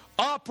enemy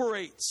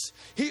operates.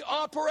 He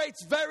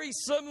operates very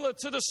similar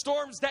to the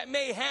storms that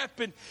may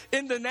happen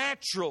in the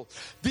natural.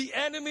 The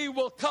enemy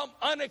will come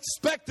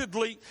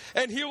unexpectedly,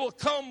 and he will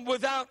come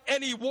without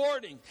any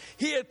warning.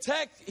 He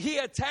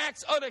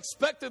attacks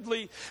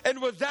unexpectedly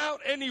and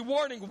without any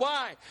warning.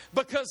 Why?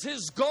 Because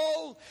his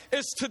goal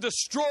is to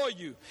destroy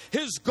you.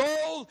 His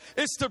goal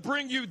is to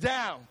bring you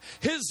down.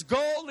 His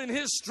goal and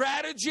his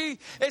strategy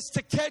is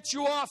to catch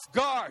you off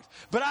guard.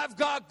 But I've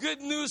got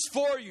good news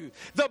for you.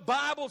 The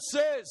Bible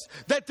says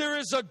that there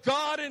is a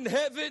God in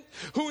heaven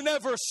who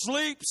never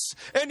sleeps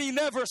and he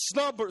never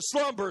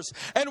slumbers.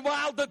 And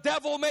while the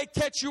devil may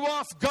catch you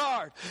off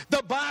guard,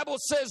 the Bible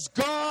says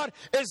God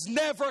is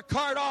never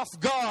caught off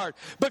guard,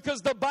 because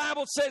the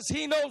Bible says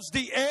he knows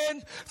the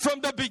end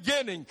from the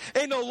beginning.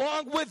 And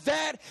along with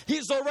that,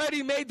 he's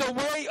already made the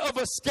way of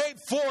escape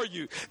for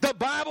you. The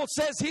Bible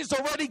says he's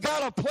already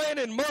got a plan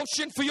in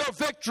motion for your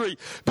victory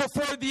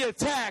before the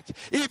attack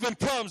even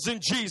comes, in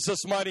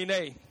Jesus' mighty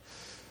name.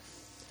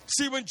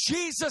 See, when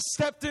Jesus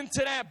stepped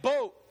into that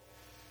boat,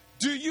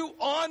 do you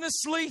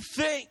honestly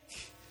think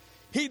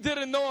he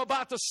didn't know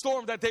about the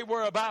storm that they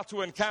were about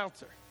to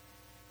encounter?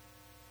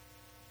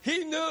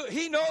 He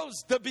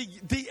knows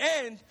the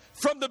end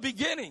from the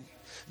beginning.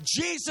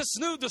 Jesus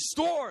knew the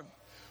storm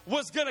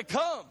was going to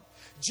come.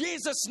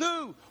 Jesus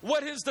knew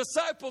what his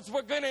disciples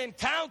were going to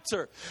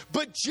encounter.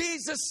 But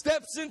Jesus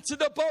steps into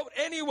the boat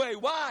anyway.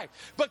 Why?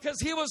 Because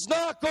he was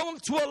not going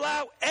to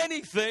allow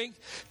anything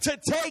to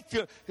take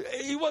him.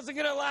 He wasn't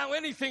going to allow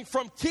anything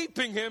from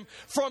keeping him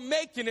from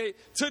making it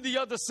to the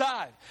other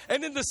side.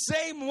 And in the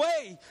same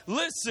way,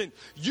 listen,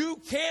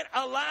 you can't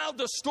allow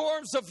the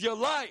storms of your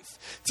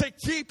life to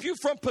keep you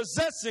from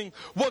possessing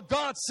what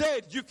God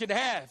said you can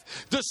have.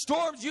 The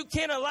storms, you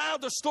can't allow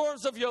the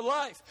storms of your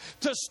life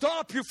to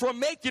stop you from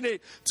making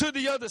it to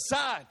the other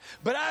side.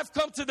 But I've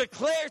come to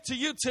declare to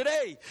you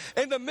today,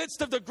 in the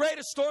midst of the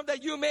greatest storm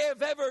that you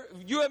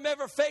have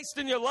ever faced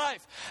in your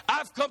life,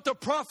 I've come to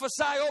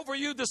prophesy over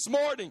you this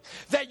morning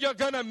that you're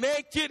going to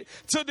make it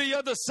to the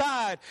other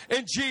side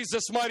in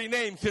Jesus' mighty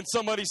name. Can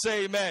somebody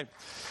say amen?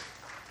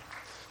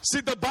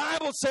 See, the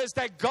Bible says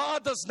that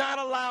God does not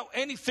allow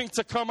anything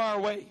to come our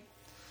way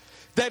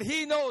that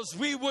he knows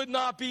we would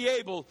not be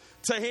able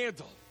to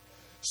handle.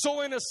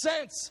 So in a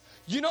sense,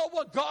 you know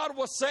what God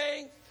was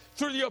saying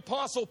through the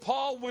Apostle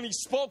Paul when he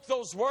spoke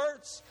those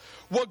words?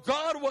 What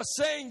God was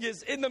saying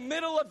is, in the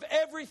middle of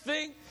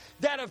everything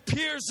that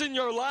appears in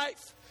your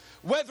life,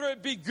 whether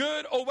it be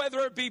good or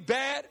whether it be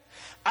bad,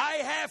 I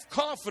have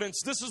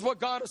confidence. This is what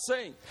God is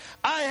saying.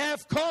 I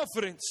have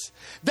confidence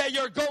that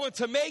you're going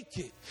to make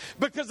it.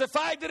 Because if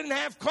I didn't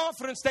have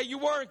confidence that you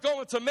weren't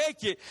going to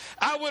make it,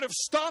 I would have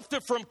stopped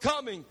it from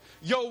coming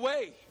your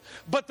way.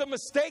 But the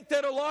mistake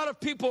that a lot of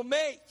people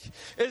make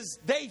is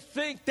they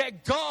think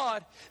that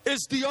God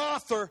is the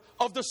author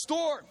of the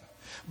storm.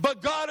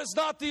 But God is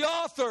not the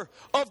author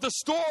of the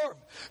storm.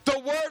 The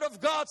Word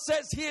of God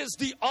says he is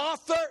the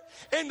author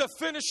and the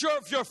finisher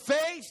of your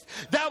faith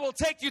that will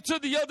take you to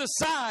the other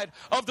side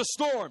of the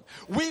storm.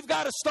 We've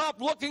got to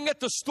stop looking at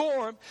the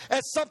storm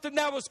as something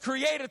that was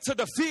created to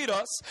defeat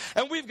us.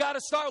 And we've got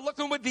to start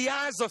looking with the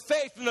eyes of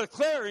faith and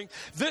declaring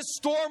this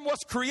storm was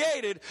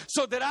created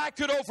so that I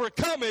could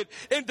overcome it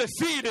and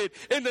defeat it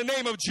in the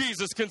name of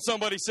Jesus. Can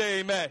somebody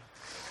say amen?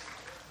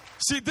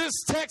 See, this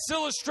text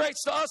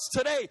illustrates to us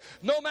today,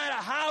 no matter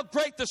how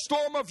great the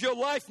storm of your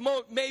life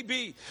may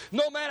be,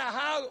 no matter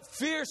how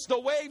fierce the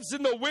waves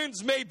and the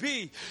winds may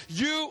be,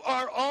 you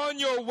are on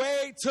your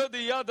way to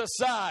the other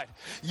side.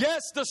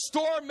 Yes, the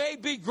storm may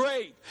be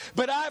great,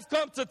 but I've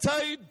come to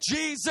tell you,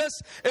 Jesus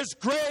is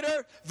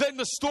greater than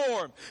the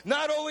storm.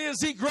 Not only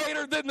is he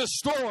greater than the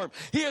storm,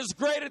 he is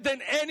greater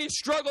than any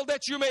struggle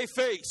that you may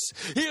face.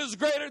 He is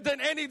greater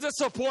than any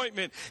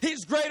disappointment.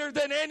 He's greater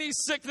than any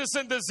sickness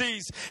and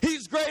disease.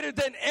 He's greater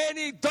than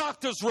any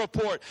doctor's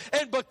report.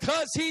 And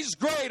because he's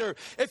greater,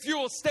 if you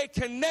will stay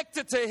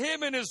connected to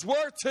him and his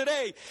word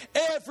today,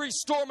 every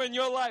storm in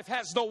your life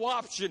has no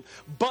option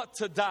but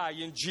to die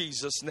in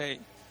Jesus'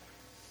 name.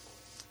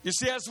 You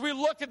see, as we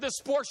look at this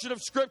portion of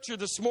scripture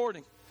this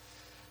morning,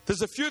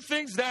 there's a few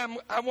things that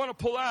I want to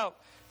pull out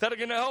that are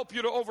going to help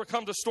you to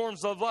overcome the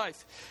storms of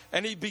life.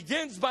 And he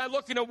begins by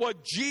looking at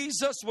what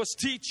Jesus was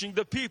teaching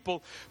the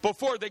people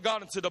before they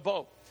got into the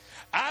boat.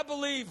 I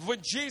believe when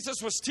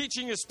Jesus was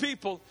teaching his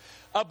people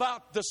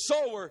about the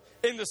sower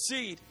and the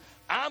seed,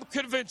 I'm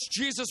convinced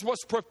Jesus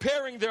was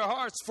preparing their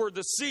hearts for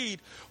the seed,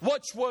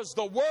 which was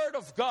the word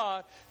of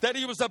God that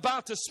he was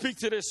about to speak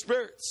to their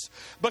spirits.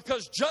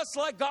 Because just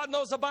like God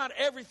knows about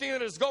everything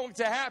that is going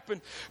to happen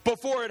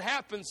before it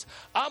happens,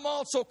 I'm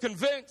also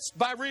convinced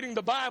by reading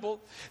the Bible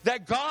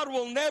that God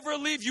will never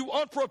leave you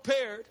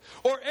unprepared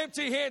or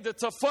empty-handed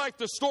to fight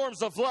the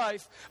storms of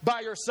life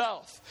by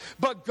yourself.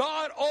 But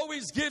God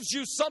always gives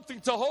you something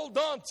to hold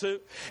on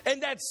to,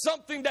 and that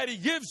something that he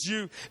gives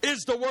you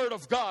is the word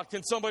of God.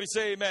 Can somebody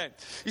say amen?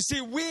 You see,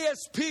 we as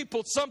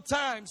people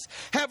sometimes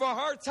have a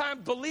hard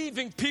time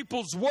believing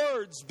people's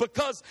words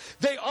because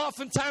they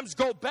oftentimes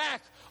go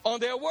back on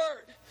their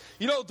word.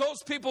 You know,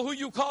 those people who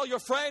you call your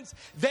friends,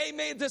 they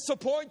may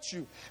disappoint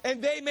you, and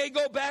they may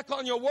go back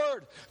on your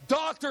word.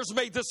 Doctors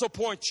may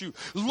disappoint you.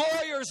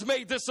 Lawyers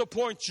may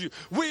disappoint you.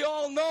 We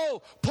all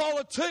know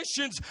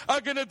politicians are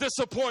going to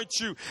disappoint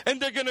you,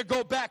 and they're going to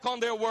go back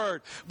on their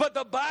word. But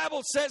the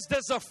Bible says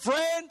there's a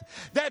friend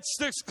that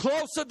sticks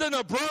closer than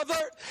a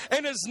brother,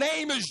 and his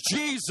name is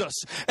Jesus.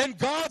 And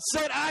God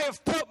said, I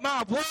have put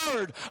my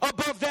word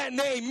above that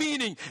name,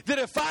 meaning that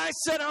if I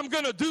said I'm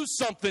going to do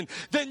something,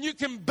 then you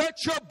can bet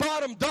your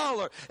bottom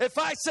dollar. If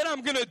I said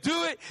I'm going to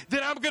do it,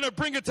 then I'm going to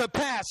bring it to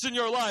pass in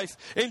your life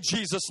in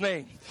Jesus'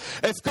 name.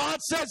 If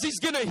God says he's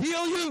going to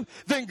heal you,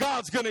 then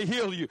God's going to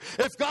heal you.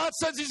 If God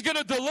says he's going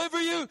to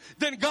deliver you,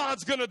 then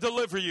God's going to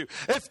deliver you.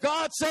 If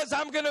God says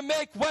I'm going to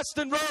make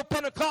Weston Road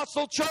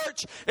Pentecostal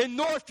Church in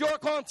North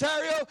York,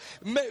 Ontario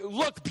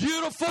look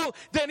beautiful,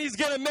 then he's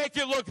going to make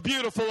it look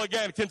beautiful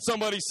again. Can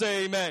somebody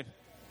say amen?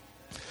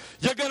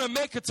 You're going to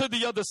make it to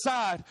the other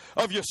side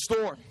of your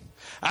storm.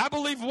 I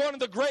believe one of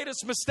the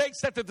greatest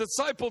mistakes that the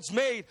disciples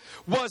made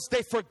was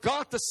they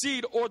forgot the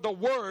seed or the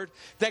word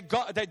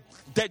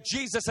that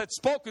Jesus had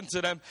spoken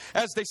to them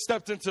as they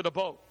stepped into the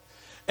boat.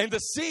 And the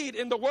seed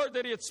in the word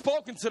that he had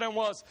spoken to them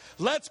was,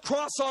 let's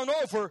cross on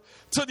over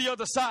to the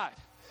other side.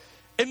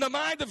 In the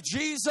mind of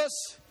Jesus,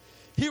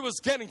 he was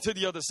getting to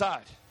the other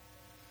side.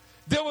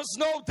 There was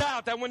no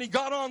doubt that when he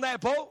got on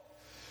that boat,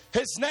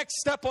 His next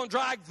step on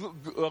dry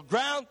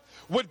ground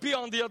would be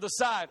on the other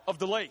side of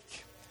the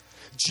lake.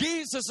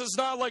 Jesus is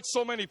not like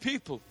so many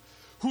people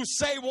who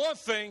say one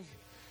thing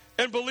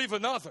and believe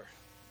another.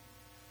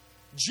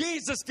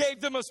 Jesus gave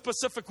them a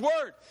specific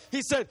word.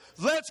 He said,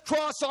 let's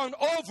cross on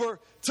over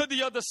to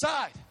the other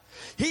side.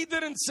 He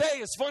didn't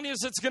say, as funny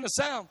as it's going to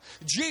sound,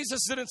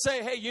 Jesus didn't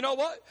say, hey, you know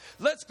what?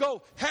 Let's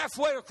go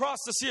halfway across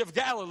the Sea of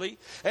Galilee.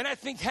 And I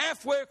think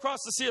halfway across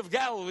the Sea of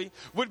Galilee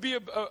would be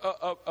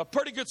a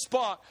pretty good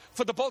spot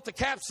for the boat to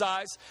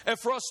capsize and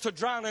for us to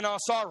drown in our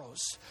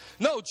sorrows.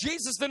 No,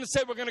 Jesus didn't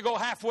say we're going to go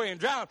halfway and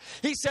drown.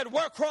 He said,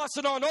 we're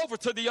crossing on over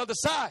to the other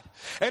side.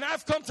 And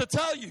I've come to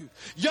tell you,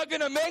 you're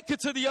going to make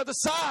it to the other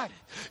side.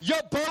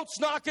 Your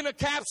boat's not going to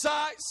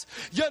capsize.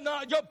 Your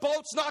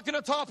boat's not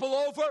going to topple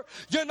over.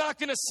 You're not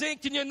going to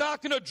sink and you're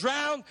not going to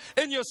drown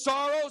in your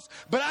sorrows.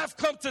 But I've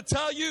come to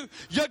tell you,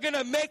 you're going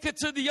to make it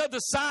to the other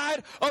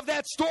side of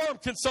that storm.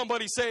 Can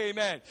somebody say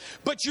amen?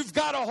 But you've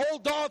got to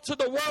hold on to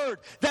the word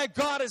that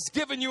God has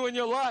given you in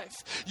your life.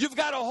 You've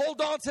got to hold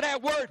on to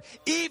that word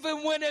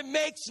even when it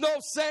makes no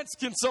sense.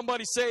 Can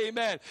somebody say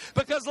amen?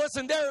 Because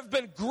listen, there have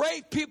been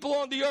great people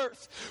on the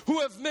earth who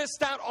have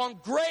missed out on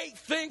great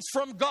things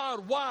from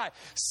God. Why?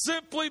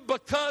 Simply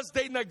because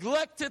they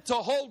neglected to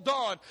hold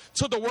on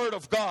to the word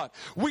of God.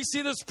 We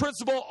see this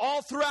principle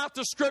all throughout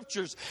the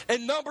scriptures.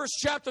 In Numbers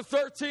chapter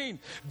 13,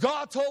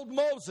 God told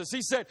Moses,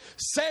 he said,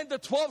 send the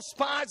 12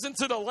 spies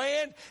into the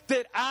land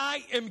that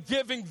I am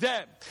giving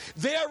them.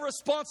 Their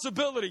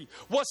responsibility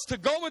was to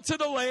go into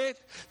the land,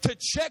 to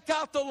check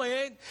out the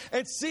land,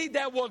 and see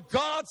that what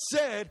God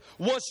said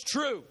was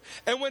true.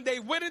 And when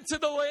they went into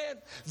the land,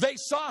 they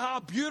saw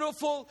how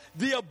beautiful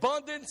the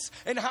abundance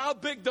and how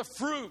big the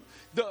fruit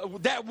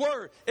that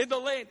were in the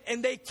land.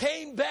 And they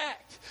came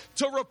back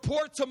to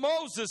report to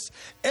Moses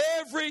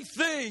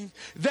everything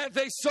that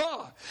they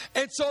saw.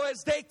 And so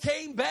as they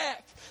came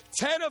back,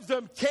 10 of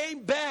them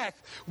came back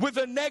with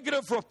a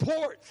negative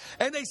report.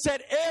 And they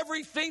said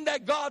everything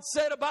that God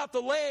said about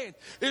the land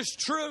is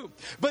true.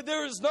 But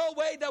there is no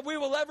way that we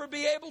will ever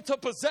be able to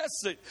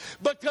possess it,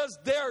 because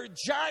there are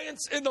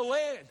giants in the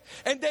land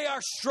and they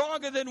are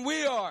stronger than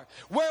we are.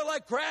 We're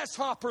like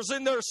grasshoppers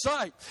in their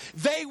sight.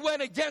 They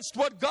went against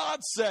what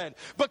God said,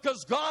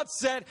 because God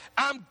said,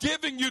 I'm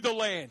giving you the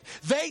land.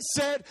 They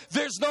said,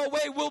 there's no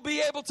way we'll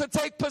be able to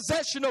take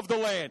possession of the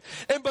land.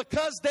 And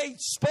because they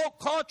spoke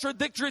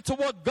contradictory to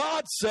what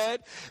God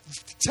said,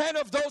 10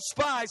 of those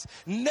spies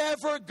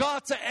never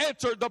got to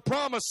enter the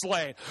promised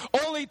land.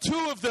 Only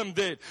 2 of them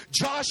did,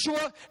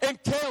 Joshua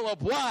and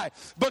Caleb. Why?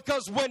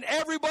 Because when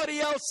everybody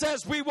else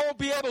says we won't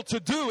be able to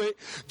do it,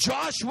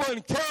 Joshua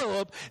and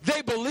Caleb,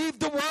 they believed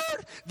the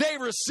word, they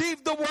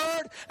received the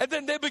word, and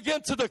then they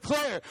begin to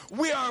declare,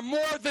 we are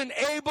more than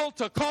able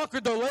to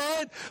conquer the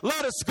land.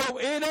 Let us go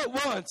in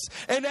at once.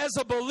 And as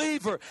a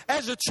believer,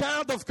 as a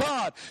child of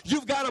God,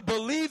 you've got to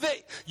believe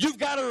it, you've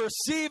got to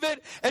receive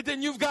it, and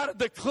then you've got to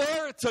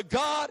declare it to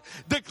God,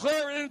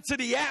 declare it into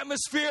the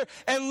atmosphere,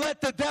 and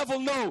let the devil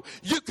know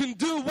you can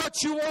do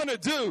what you want to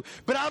do,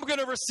 but I'm going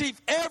to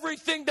receive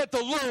everything that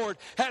the Lord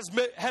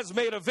has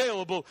made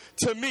available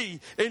to me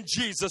in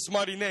Jesus'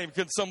 mighty name.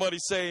 Can somebody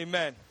say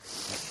amen?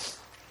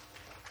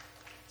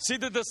 See,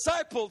 the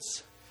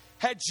disciples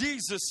had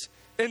Jesus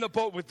in the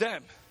boat with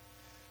them,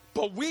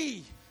 but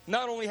we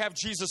not only have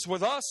Jesus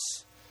with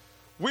us,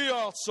 we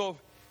also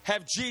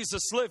have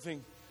Jesus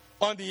living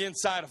on the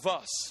inside of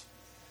us.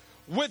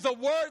 With a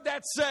word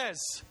that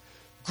says,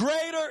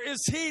 greater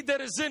is he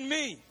that is in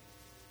me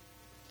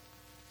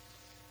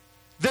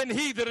than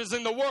he that is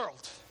in the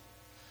world.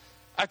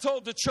 I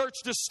told the church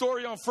this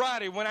story on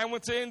Friday when I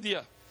went to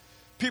India.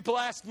 People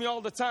ask me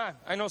all the time.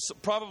 I know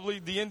probably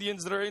the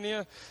Indians that are in here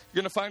are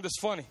going to find this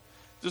funny.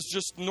 This is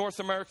just North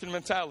American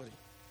mentality.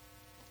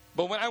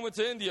 But when I went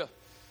to India,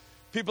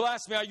 people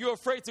asked me, are you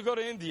afraid to go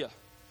to India?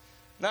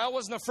 Now, I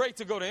wasn't afraid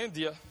to go to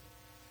India.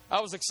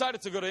 I was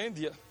excited to go to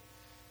India.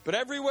 But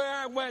everywhere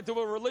I went, there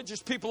were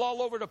religious people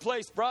all over the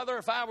place. Brother,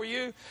 if I were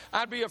you,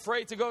 I'd be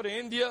afraid to go to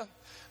India.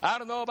 I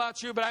don't know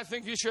about you, but I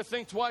think you should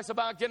think twice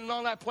about getting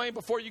on that plane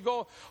before you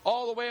go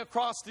all the way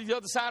across to the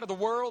other side of the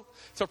world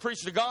to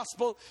preach the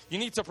gospel. You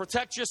need to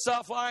protect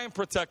yourself. I am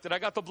protected. I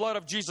got the blood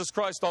of Jesus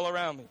Christ all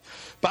around me.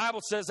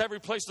 Bible says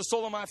every place the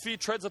sole of my feet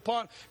treads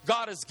upon,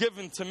 God has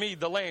given to me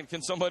the land.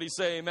 Can somebody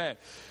say amen?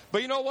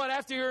 But you know what?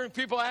 After hearing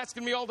people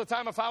asking me all the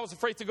time if I was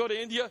afraid to go to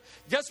India,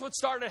 guess what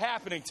started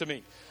happening to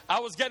me? I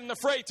was getting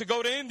afraid to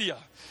go to India.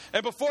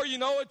 And before you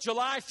know it,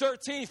 July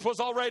 13th was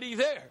already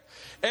there.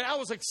 And I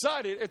was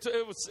excited.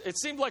 It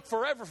seemed like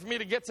forever for me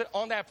to get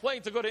on that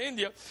plane to go to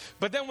India.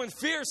 But then when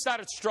fear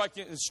started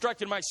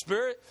striking my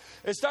spirit,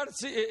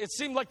 it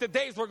seemed like the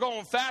days were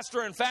going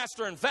faster and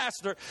faster and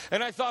faster.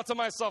 And I thought to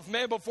myself,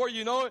 man, before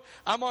you know it,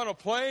 I'm on a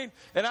plane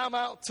and I'm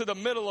out to the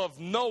middle of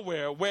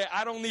nowhere where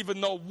I don't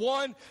even know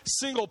one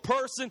single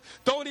person,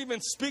 don't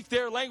even speak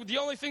their language. The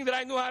only thing that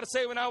I knew how to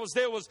say when I was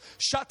there was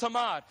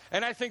shatamad.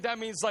 And I think that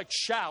means like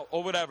shout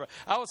or whatever.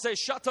 I would say,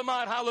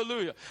 Shatamad,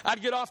 hallelujah.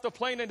 I'd get off the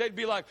plane and they'd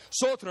be like,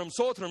 Sotram,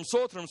 Sotram,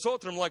 Sotram,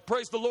 Sotram, like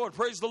praise the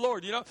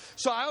Lord, you know.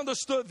 So I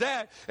understood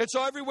that. And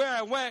so everywhere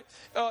I went,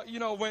 you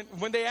know,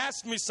 when they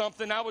asked me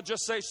something, I would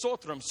just say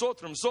Sotram,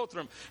 Sotram,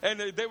 Sotram. And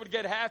they would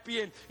get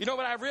happy. And you know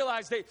what I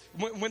realized?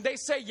 When they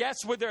say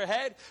yes with their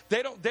head,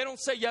 they don't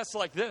say yes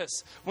like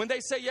this. When they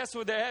say yes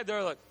with their head,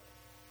 they're like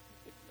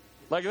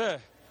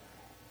that.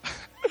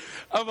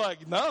 I'm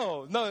like,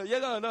 no,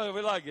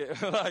 we like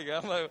it.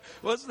 I'm like,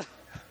 what's that?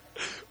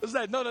 What's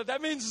that? No,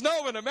 that means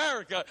no in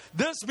America.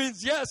 This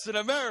means yes in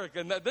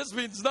America. This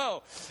means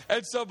no.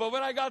 And so, but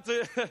when I got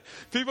to,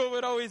 people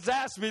would always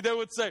ask me, they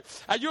would say,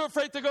 are you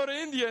afraid to go to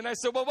India? And I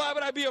said, well, why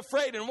would I be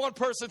afraid? And one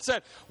person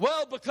said,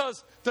 well,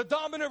 because the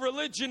dominant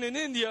religion in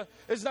India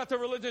is not the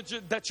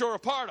religion that you're a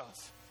part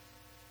of.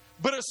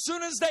 But as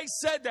soon as they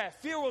said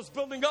that, fear was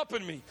building up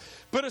in me.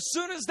 But as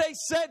soon as they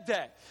said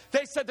that,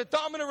 they said the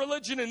dominant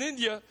religion in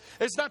India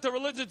is not the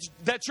religion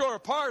that you're a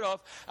part of.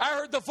 I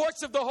heard the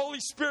voice of the Holy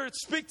Spirit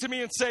speak to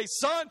me and say,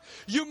 son,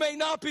 you may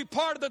not be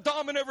part of the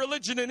dominant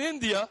religion in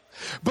India,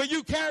 but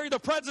you carry the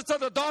presence of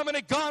the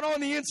dominant God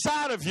on the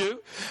inside of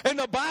you. And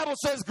the Bible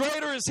says,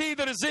 greater is he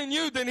that is in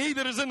you than he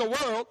that is in the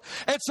world.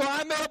 And so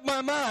I made up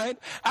my mind.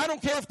 I don't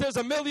care if there's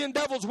a million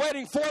devils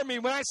waiting for me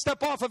when I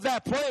step off of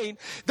that plane.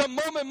 The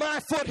moment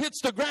my foot hits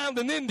the ground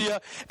in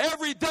India,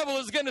 every devil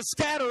is going to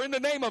scatter in the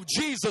name of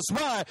Jesus.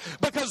 Why?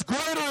 Because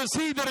greater is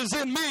he that is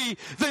in me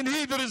than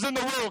he that is in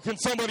the world. Can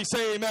somebody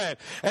say amen?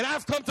 And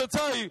I've come to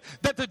tell you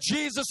that the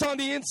Jesus on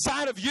the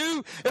inside of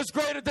you is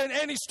greater than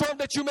any storm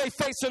that you may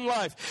face in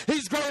life.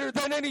 He's greater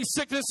than any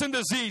sickness and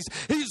disease.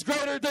 He's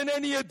greater than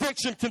any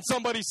addiction. Can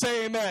somebody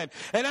say amen?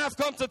 And I've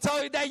come to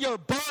tell you that your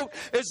boat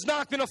is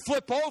not going to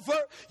flip over.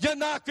 You're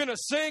not going to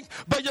sink,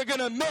 but you're going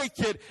to make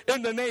it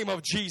in the name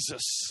of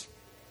Jesus.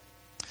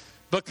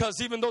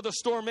 Because even though the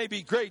storm may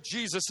be great,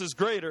 Jesus is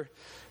greater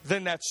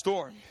than that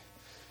storm.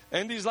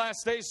 In these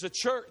last days, the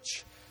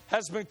church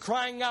has been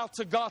crying out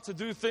to God to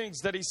do things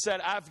that he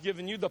said, I've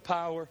given you the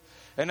power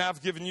and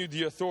I've given you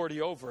the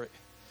authority over it.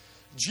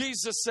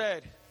 Jesus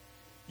said,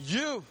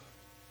 you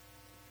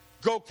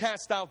go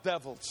cast out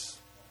devils.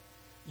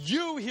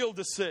 You heal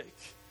the sick.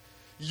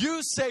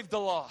 You save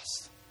the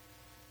lost.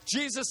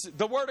 Jesus,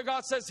 the Word of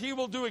God says he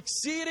will do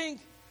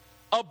exceeding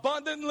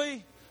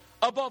abundantly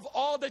above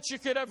all that you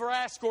could ever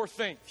ask or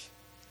think.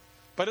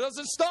 But it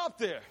doesn't stop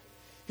there.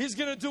 He's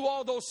going to do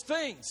all those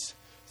things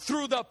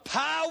through the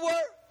power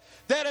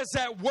that is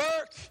at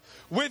work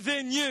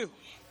within you.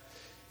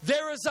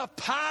 There is a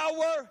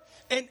power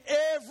in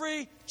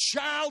every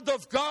child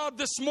of God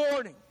this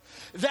morning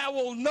that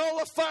will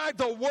nullify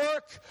the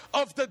work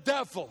of the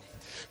devil.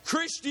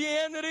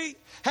 Christianity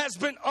has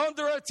been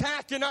under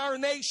attack in our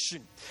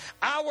nation.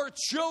 Our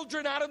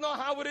children, I don't know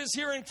how it is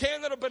here in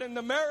Canada, but in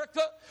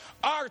America,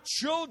 our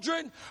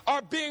children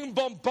are being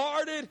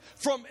bombarded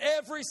from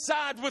every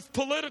side with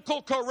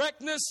political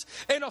correctness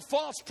and a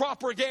false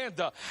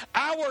propaganda.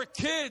 Our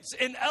kids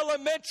in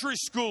elementary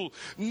school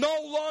no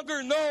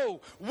longer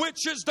know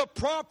which is the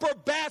proper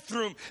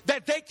bathroom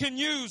that they can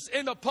use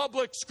in the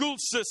public school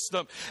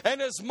system.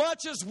 And as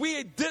much as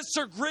we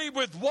disagree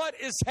with what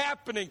is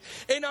happening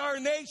in our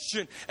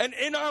nation and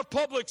in our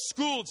public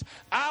schools,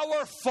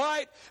 our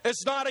fight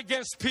is not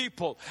against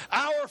people.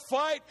 Our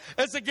fight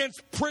is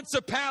against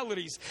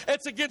principalities.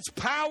 It's against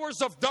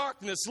powers of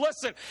darkness.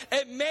 Listen,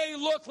 it may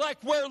look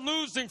like we're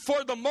losing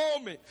for the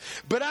moment,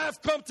 but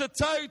I've come to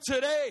tell you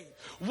today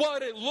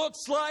what it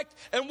looks like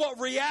and what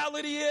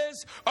reality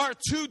is are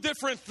two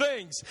different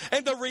things.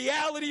 And the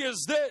reality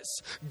is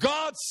this: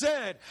 God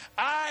said,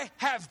 I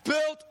have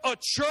built a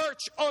church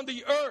on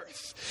the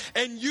earth,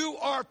 and you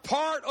are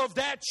part of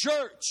that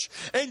church.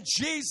 And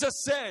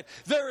Jesus said,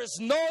 there is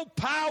no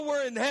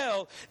power in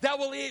hell that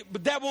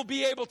will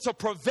be able to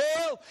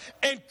prevail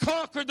and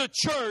conquer the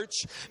church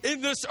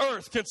in this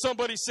earth. Can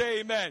somebody say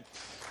amen?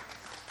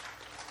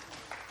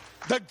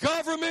 The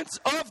governments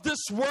of this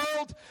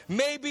world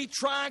may be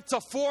trying to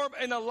form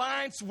an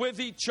alliance with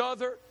each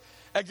other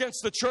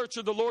against the church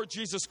of the Lord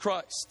Jesus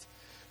Christ.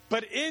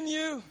 But in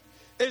you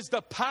is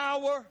the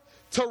power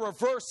to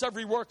reverse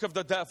every work of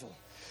the devil.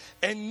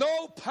 And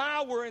no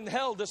power in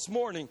hell this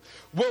morning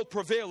will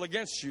prevail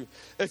against you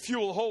if you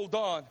will hold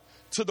on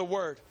to the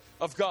Word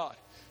of God.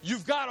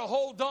 You've got to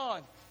hold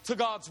on to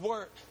God's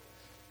Word.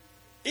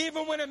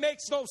 Even when it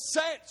makes no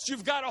sense,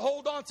 you've got to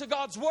hold on to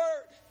God's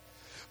Word.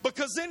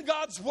 Because in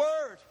God's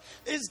Word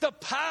is the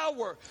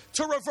power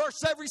to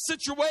reverse every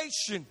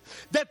situation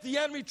that the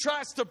enemy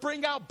tries to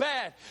bring out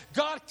bad.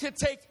 God can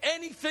take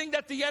anything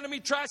that the enemy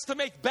tries to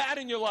make bad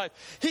in your life.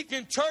 He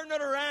can turn it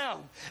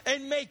around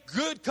and make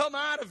good come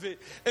out of it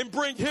and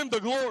bring Him the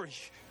glory.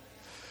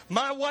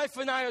 My wife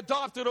and I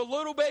adopted a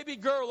little baby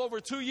girl over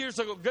 2 years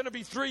ago, going to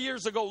be 3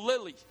 years ago,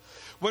 Lily.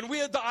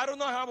 I don't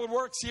know how it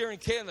works here in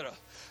Canada,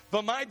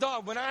 but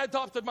when I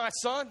adopted my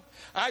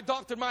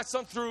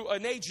son through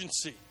an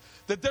agency.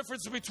 The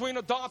difference between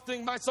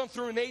adopting my son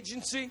through an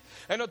agency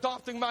and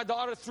adopting my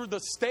daughter through the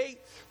state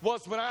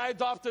was when I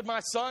adopted my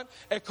son,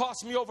 it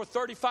cost me over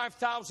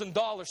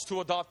 $35,000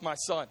 to adopt my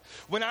son.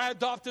 When I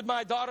adopted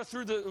my daughter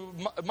through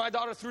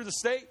the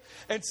state,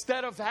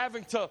 instead of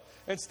having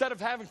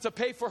to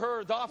pay for her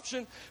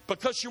adoption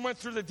because she went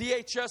through the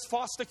DHS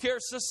foster care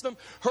system,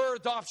 her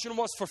adoption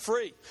was for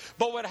free.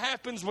 But what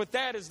happens with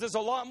that is there's a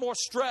lot more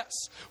stress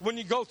when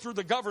you go through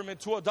the government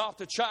to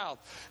adopt a child.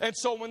 And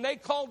so when they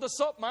called us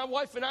up, my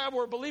wife and I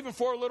were believing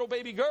for a little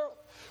baby girl.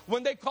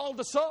 When they called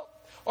us up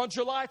on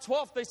July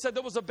 12th, they said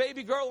there was a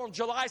baby girl. On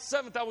July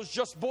 7th, that was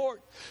just born.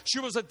 She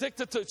was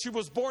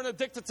born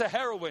addicted to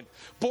heroin,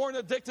 born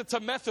addicted to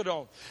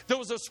methadone.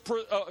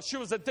 She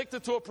was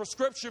addicted to a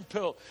prescription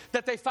pill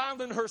that they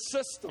found in her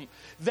system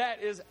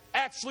that is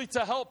actually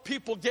to help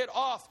people get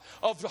off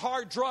of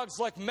hard drugs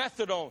like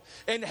methadone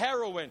and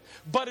heroin.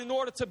 But in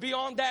order to be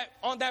on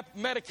that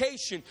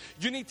medication,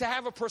 you need to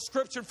have a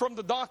prescription from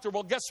the doctor.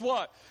 Well, guess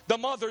what? The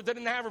mother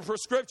didn't have a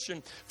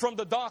prescription from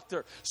the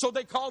doctor. So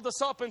they called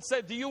us up and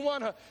said, do you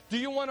want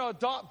to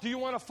adopt? Do you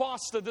want to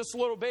foster this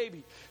little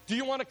baby? Do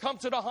you want to come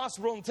to the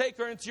hospital and take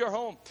her into your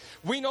home?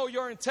 We know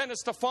your intent is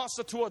to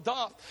foster, to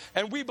adopt.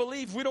 And we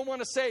believe, we don't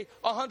want to say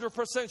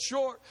 100%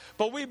 sure,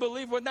 but we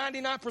believe we're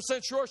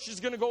 99% sure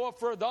she's going to go up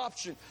for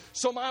adoption.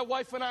 So my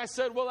wife and I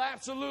said, we'll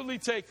absolutely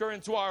take her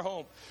into our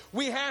home.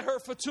 We had her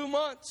for 2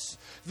 months.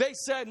 They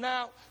said,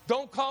 now,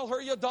 don't call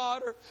her your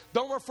daughter.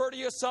 Don't refer to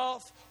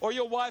yourself or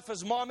your wife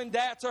as mom and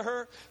dad to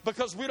her,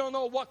 because we don't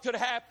know what could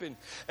happen.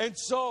 And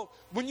so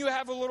when you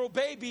have a little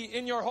baby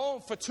in your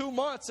home for 2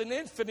 months, an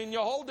infant, and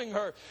you're holding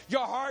her,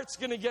 your heart's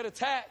going to get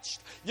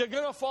attached. You're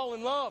going to fall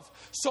in love.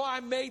 So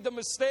I made the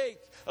mistake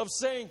of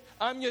saying,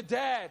 I'm your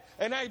dad.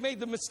 And I made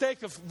the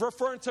mistake of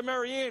referring to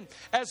Marianne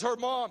as her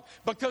mom,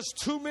 because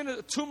 2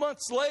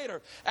 months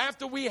later,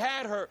 after we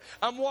had her,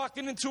 I'm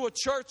walking into a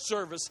church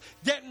service,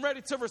 getting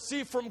ready to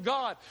receive from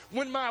God,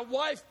 when my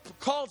wife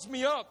calls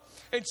me up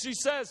and she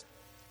says,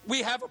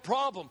 we have a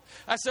problem.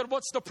 I said,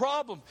 what's the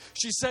problem?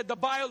 She said,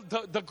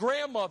 the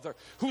grandmother,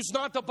 who's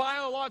not the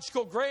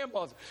biological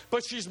grandmother,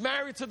 but she's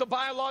married to the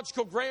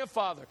biological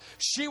grandfather.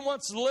 She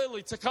wants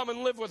Lily to come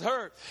and live with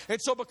her. And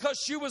so because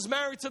she was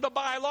married to the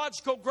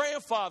biological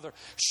grandfather,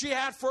 she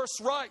had first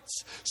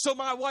rights. So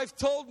my wife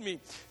told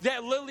me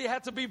that Lily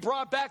had to be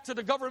brought back to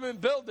the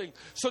government building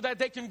so that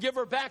they can give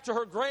her back to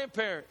her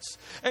grandparents.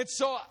 And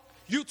so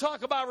you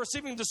talk about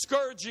receiving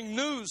discouraging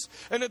news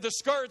and a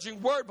discouraging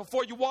word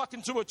before you walk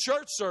into a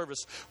church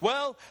service.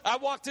 Well, I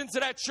walked into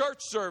that church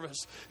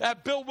service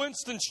at Bill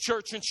Winston's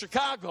church in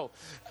Chicago.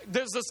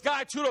 There's this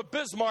guy, Tudor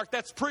Bismarck,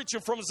 that's preaching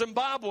from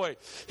Zimbabwe.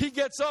 He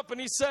gets up and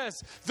he says,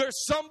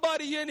 there's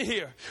somebody in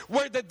here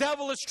where the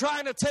devil is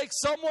trying to take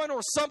someone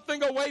or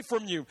something away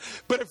from you.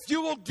 But if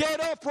you will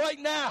get up right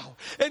now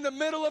in the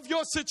middle of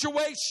your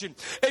situation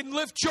and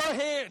lift your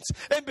hands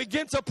and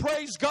begin to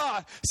praise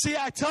God. See,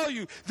 I tell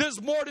you, there's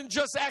more than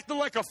just acting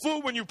like a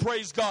fool when you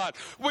praise God.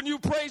 When you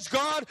praise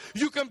God,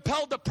 you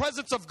compel the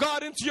presence of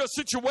God into your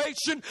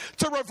situation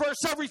to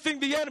reverse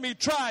everything the enemy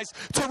tries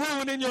to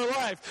ruin in your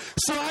life.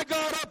 So I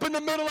got up in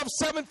the middle of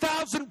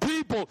 7,000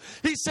 people.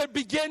 He said,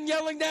 begin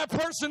yelling that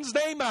person's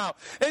name out.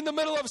 In the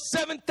middle of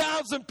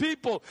 7,000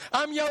 people,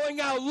 I'm yelling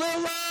out,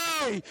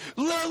 Lily,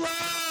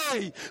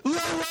 Lily,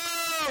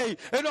 Lily.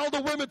 And all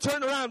the women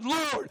turned around,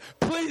 Lord,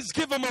 please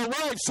give him a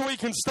wife so he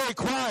can stay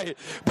quiet.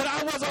 But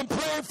I wasn't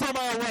praying for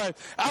my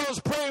wife. I was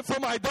praying for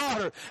my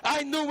daughter.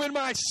 I knew in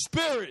my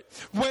spirit,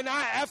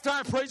 after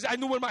I praised, I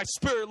knew in my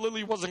spirit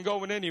Lily wasn't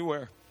going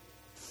anywhere.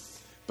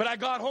 But I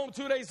got home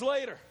 2 days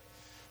later.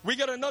 We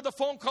get another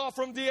phone call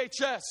from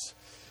DHS.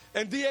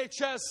 And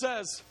DHS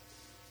says,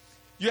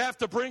 you have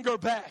to bring her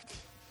back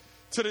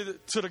to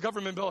the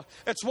government building.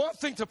 It's one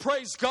thing to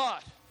praise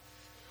God.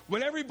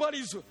 When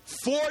everybody's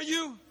for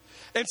you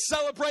and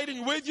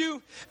celebrating with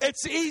you,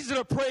 it's easy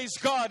to praise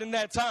God in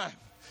that time.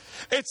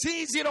 It's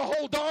easy to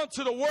hold on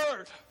to the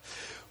word.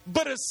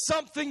 But it's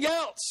something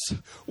else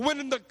when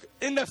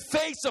in the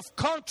face of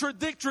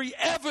contradictory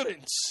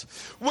evidence,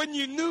 when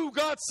you knew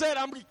God said,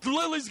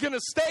 Lily's going to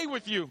stay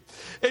with you.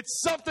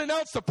 It's something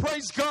else to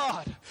praise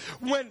God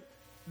when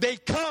they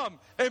come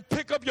and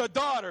pick up your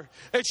daughter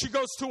and she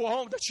goes to a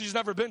home that she's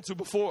never been to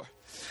before.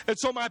 And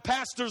so my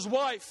pastor's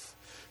wife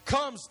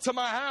comes to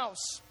my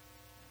house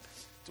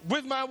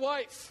with my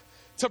wife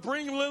to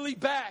bring Lily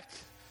back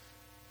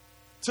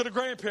to the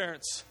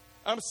grandparents.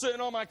 I'm sitting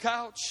on my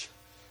couch.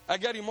 I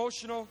get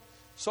emotional.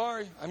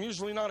 Sorry, I'm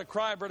usually not a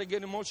crier, but I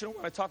get emotional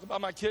when I talk about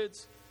my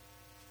kids.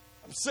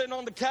 I'm sitting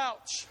on the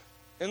couch,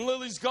 and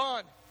Lily's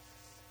gone.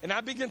 And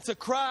I begin to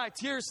cry.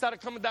 Tears started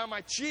coming down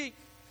my cheek.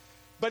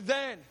 But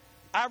then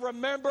I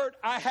remembered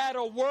I had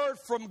a word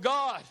from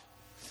God.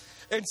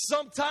 And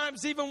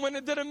sometimes, even when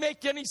it didn't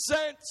make any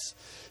sense,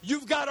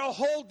 you've got to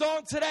hold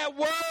on to that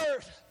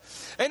word.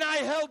 And I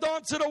held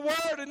on to the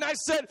word and I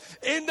said,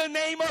 in the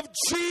name of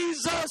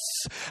Jesus,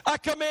 I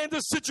command the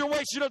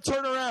situation to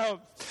turn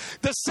around.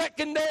 The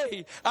second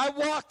day, I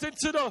walked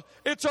into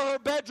her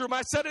bedroom.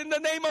 I said, in the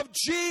name of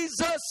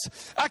Jesus,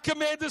 I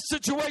command the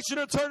situation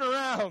to turn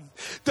around.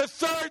 The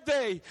third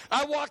day,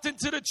 I walked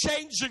into the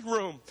changing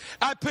room.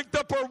 I picked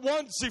up her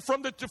onesie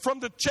from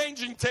the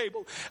changing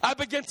table. I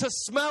began to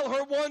smell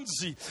her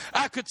onesie.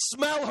 I could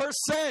smell her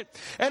scent.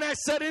 And I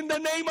said, in the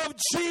name of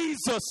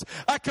Jesus,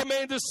 I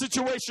command this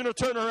situation to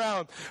turn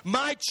around.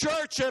 My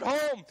church at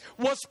home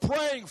was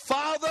praying,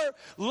 Father,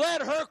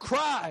 let her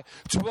cry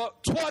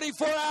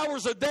 24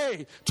 hours a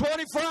day,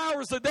 24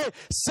 hours a day,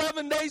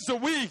 7 days a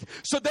week,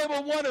 so they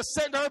will want to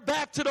send her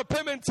back to the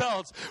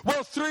Pimentels.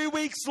 Well, 3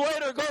 weeks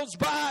later goes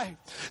by.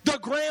 The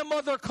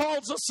grandmother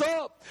calls us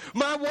up.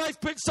 My wife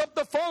picks up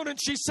the phone and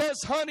she says,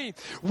 honey,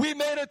 we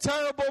made a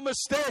terrible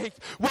mistake.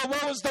 Well,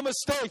 what was the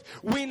mistake?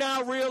 We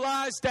now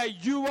realize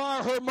that you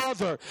are her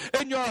mother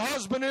and your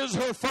husband is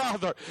her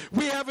father.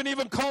 We haven't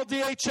even called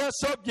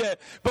DHS up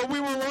yet, but we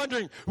were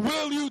wondering,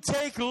 will you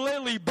take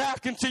Lily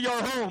back into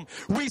your home?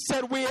 We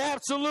said, we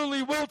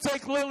absolutely will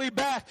take Lily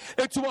back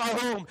into our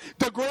home.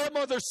 The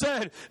grandmother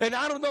said, and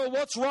I don't know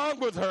what's wrong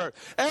with her,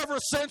 ever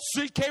since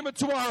she came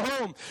into our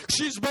home,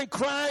 she's been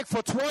crying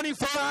for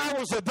 24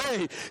 hours a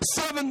day,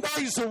 7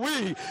 days a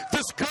week.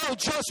 This girl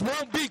just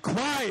won't be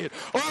quiet.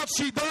 All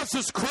she does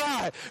is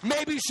cry.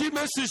 Maybe she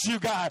misses you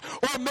guys,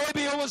 or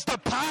maybe it was the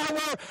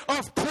power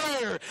of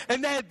prayer,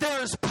 and that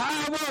there is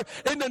power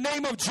in the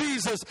name of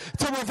Jesus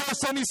to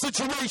reverse any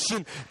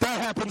situation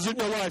that happens in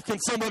your life. Can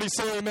somebody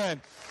say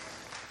amen?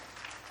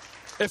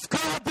 If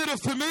God did it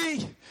for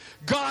me,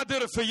 God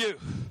did it for you.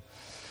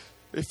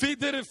 If he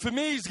did it for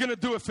me, he's going to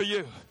do it for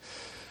you.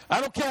 I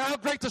don't care how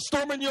great the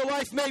storm in your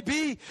life may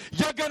be,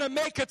 you're going to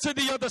make it to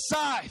the other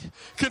side.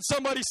 Can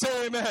somebody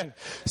say amen?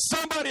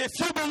 Somebody, if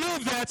you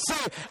believe that,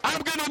 say,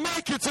 I'm going to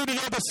make it to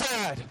the other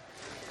side.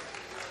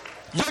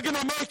 You're going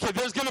to make it.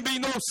 There's going to be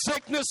no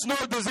sickness, nor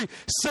disease.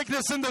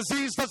 Sickness and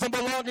disease doesn't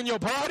belong in your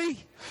body.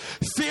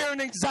 Fear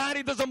and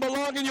anxiety doesn't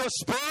belong in your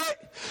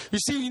spirit. You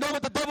see, you know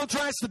what the devil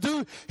tries to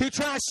do? He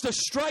tries to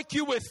strike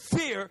you with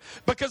fear,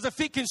 because if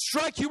he can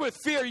strike you with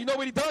fear, you know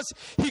what he does?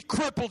 He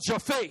cripples your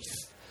faith.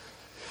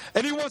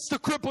 And he wants to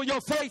cripple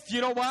your faith.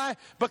 You know why?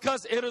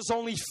 Because it is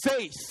only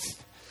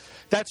faith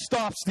that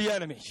stops the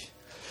enemy.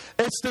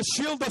 It's the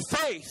shield of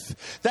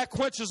faith that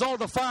quenches all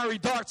the fiery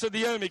darts of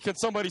the enemy. Can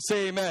somebody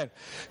say amen?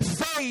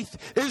 Faith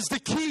is the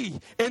key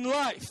in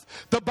life.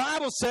 The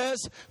Bible says,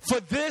 for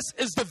this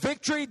is the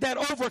victory that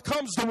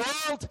overcomes the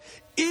world,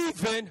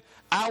 even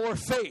our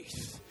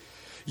faith.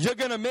 You're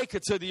going to make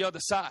it to the other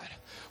side.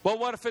 Well,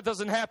 what if it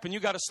doesn't happen? You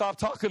got to stop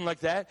talking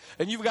like that,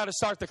 and you've got to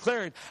start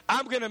declaring,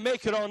 I'm going to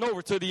make it on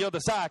over to the other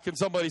side. Can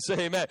somebody say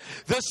amen?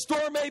 The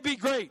storm may be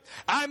great.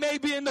 I may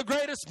be in the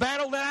greatest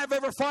battle that I've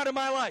ever fought in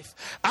my life.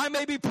 I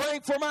may be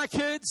praying for my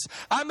kids.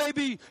 I may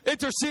be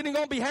interceding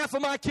on behalf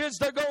of my kids.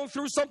 They're going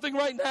through something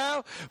right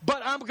now,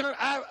 but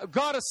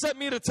God has sent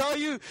me to tell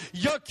you,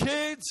 your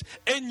kids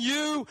and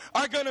you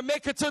are going to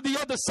make it to the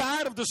other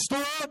side of the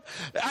storm.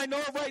 I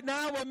know right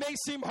now it may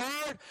seem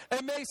hard,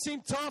 it may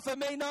seem tough, it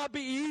may not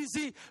be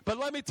easy, but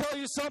let me tell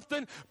you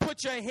something.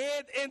 Put your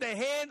hand in the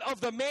hand of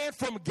the man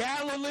from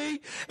Galilee,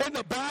 and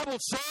the Bible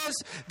says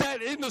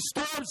that in the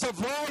storms of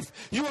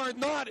life, you are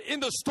not in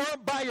the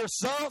storm by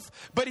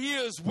yourself, but he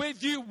is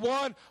with you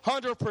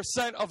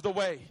 100% of the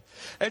way.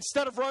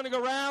 Instead of running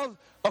around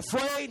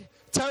afraid,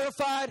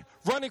 terrified,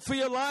 running for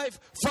your life,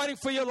 fighting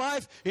for your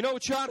life, you know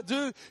what you ought to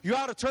do? You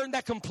ought to turn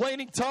that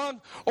complaining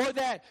tongue, or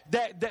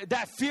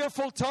that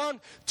fearful tongue,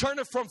 turn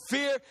it from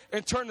fear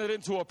and turn it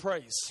into a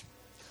praise.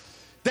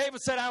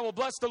 David said, I will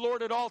bless the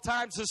Lord at all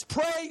times. His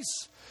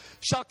praise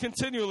shall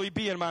continually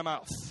be in my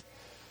mouth.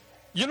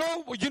 You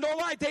know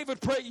why David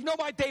prayed? You know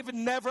why David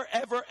never,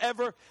 ever,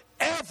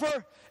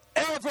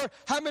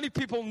 how many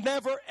people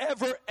never,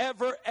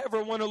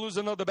 ever want to lose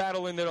another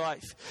battle in their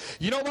life?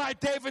 You know why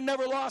David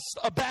never lost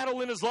a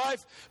battle in his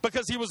life?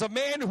 Because he was a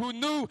man who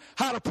knew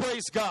how to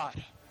praise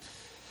God.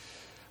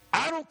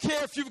 I don't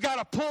care if you've got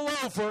to pull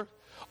over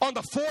on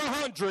the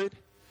 400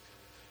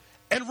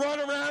 and run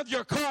around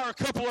your car a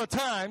couple of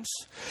times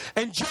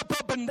and jump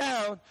up and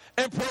down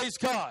and praise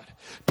God.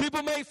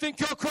 People may think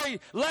you're crazy.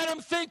 Let them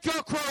think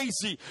you're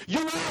crazy.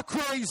 You are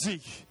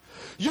crazy.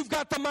 You've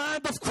got the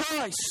mind of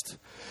Christ.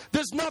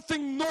 There's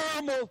nothing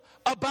normal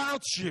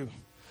about you.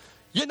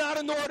 You're not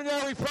an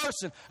ordinary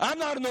person. I'm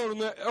not an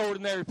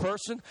ordinary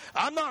person.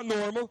 I'm not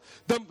normal.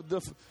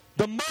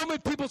 The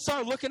moment people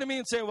start looking at me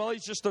and saying, well,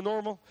 he's just a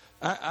normal,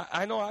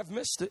 I know I've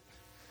missed it.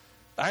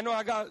 I know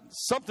I got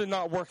something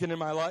not working in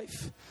my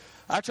life.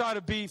 I try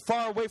to be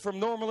far away from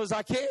normal as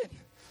I can.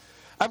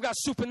 I've got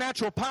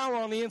supernatural power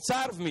on the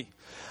inside of me.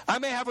 I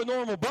may have a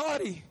normal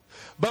body,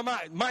 But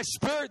my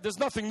spirit, there's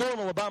nothing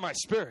normal about my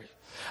spirit.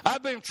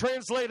 I've been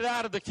translated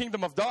out of the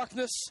kingdom of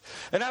darkness,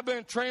 and I've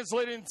been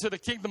translated into the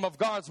kingdom of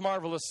God's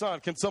marvelous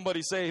Son. Can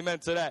somebody say amen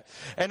to that?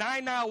 And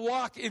I now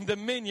walk in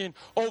dominion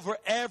over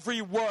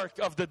every work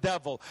of the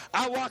devil.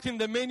 I walk in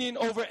dominion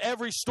over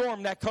every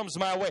storm that comes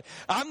my way.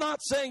 I'm not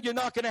saying you're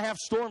not going to have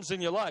storms in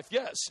your life.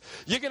 Yes,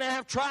 you're going to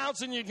have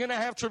trials and you're going to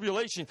have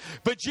tribulation.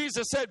 But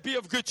Jesus said, be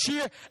of good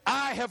cheer.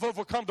 I have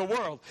overcome the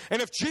world.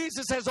 And if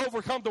Jesus has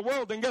overcome the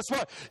world, then guess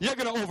what? You're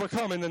going to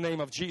overcome in the name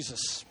of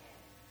Jesus.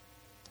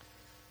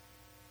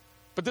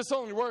 But this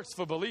only works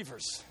for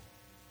believers.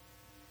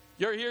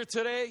 You're here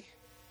today,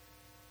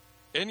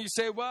 and you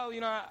say, well,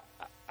 you know,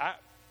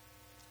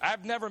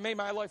 I've never made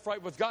my life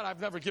right with God. I've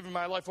never given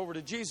my life over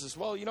to Jesus.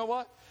 Well, you know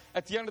what?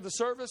 At the end of the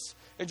service,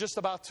 in just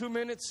about 2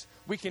 minutes,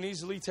 we can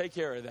easily take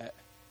care of that.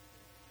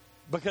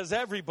 Because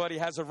everybody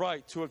has a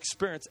right to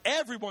experience.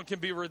 Everyone can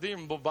be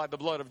redeemable by the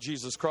blood of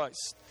Jesus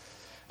Christ.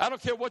 I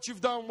don't care what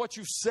you've done, what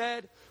you've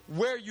said,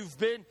 where you've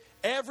been.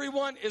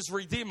 Everyone is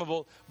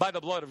redeemable by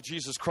the blood of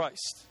Jesus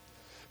Christ.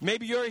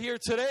 Maybe you're here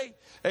today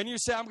and you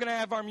say, I'm going to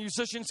have our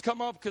musicians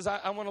come up because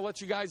I want to let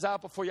you guys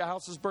out before your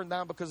house is burned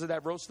down because of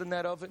that roast in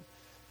that oven.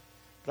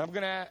 But I'm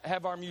going to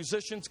have our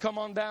musicians come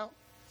on down.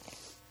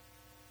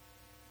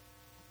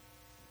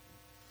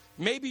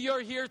 Maybe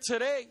you're here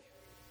today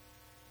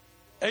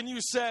and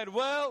you said,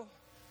 well,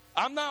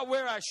 I'm not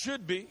where I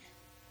should be.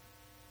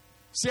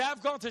 See,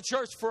 I've gone to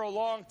church for a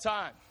long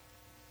time.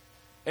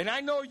 And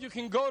I know you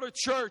can go to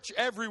church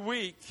every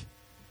week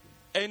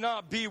and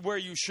not be where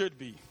you should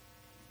be.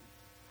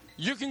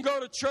 You can go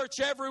to church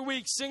every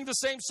week, sing the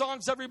same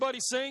songs everybody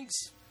sings,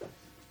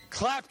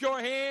 clap your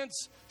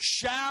hands,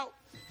 shout.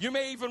 You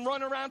may even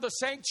run around the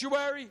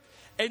sanctuary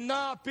and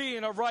not be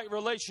in a right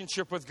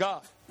relationship with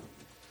God.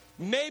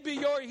 Maybe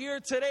you're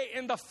here today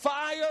and the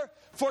fire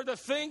for the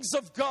things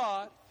of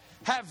God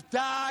have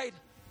died,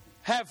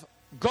 have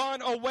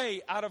gone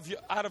away out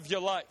of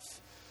your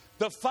life.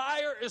 The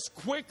fire is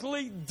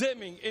quickly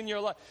dimming in your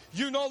life.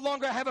 You no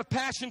longer have a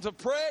passion to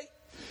pray.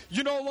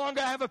 You no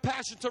longer have a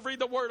passion to read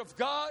the Word of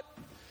God.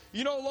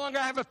 You no longer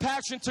have a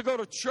passion to go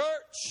to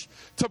church,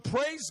 to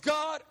praise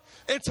God,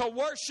 and to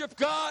worship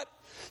God.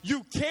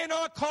 You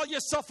cannot call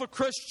yourself a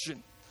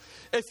Christian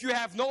if you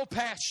have no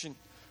passion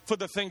for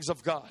the things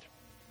of God.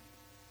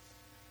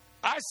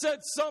 I said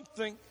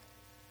something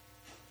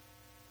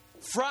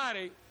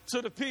Friday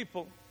to the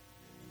people.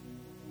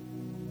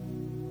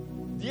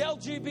 The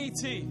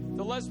LGBT,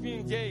 the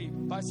lesbian, gay,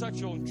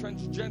 bisexual, and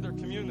transgender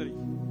community,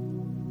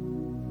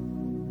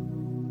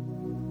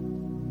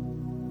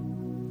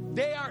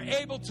 they are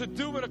able to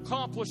do and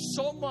accomplish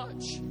so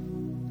much.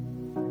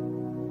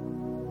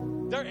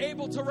 They're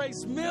able to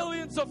raise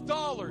millions of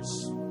dollars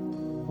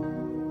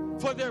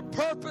for their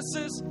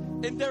purposes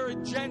and their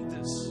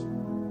agendas.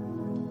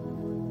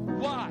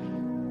 Why?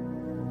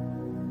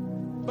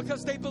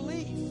 Because they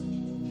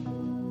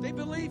believe. They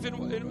believe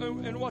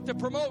in what they're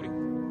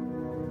promoting.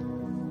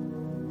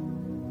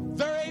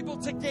 They're able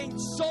to gain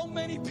so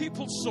many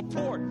people's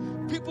support.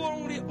 People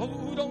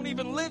who don't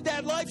even live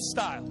that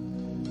lifestyle.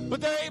 But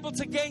they're able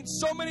to gain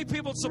so many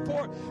people's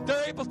support.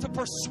 They're able to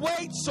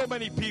persuade so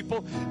many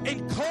people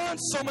and con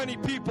so many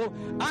people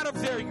out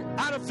of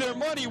their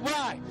money.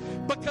 Why?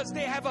 Because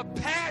they have a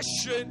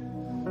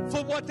passion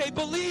for what they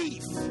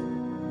believe.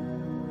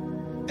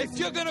 If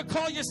you're going to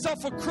call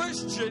yourself a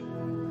Christian,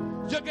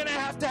 you're going to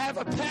have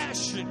a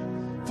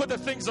passion for the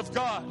things of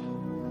God.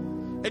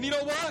 And you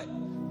know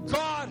what?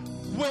 God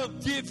will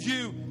give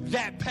you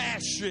that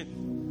passion.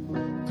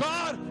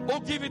 God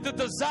will give you the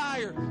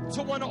desire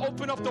to want to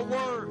open up the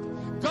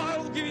Word.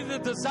 God will give you the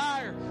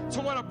desire to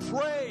want to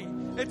pray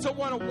and to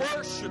want to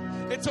worship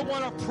and to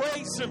want to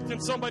praise Him. Can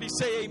somebody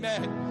say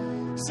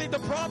amen? See, the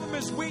problem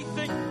is we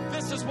think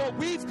this is what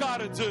we've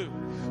got to do.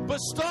 But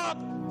stop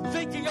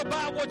thinking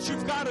about what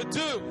you've got to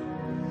do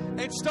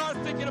and start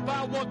thinking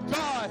about what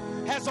God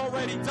has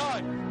already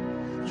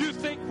done. You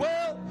think,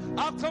 well,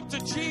 I'll come to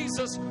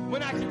Jesus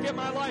when I can get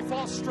my life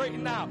all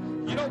straightened out.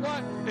 You know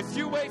what? If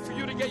you wait for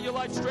you to get your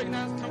life straightened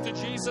out and come to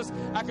Jesus,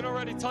 I can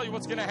already tell you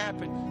what's going to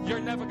happen.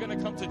 You're never going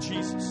to come to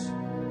Jesus.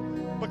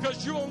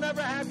 Because you will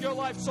never have your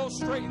life so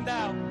straightened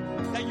out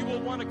that you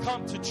will want to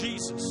come to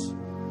Jesus.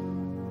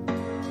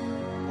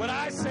 What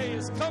I say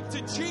is come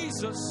to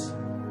Jesus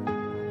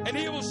and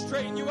He will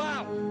straighten you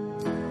out.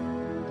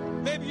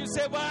 Maybe you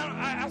say, well,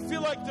 I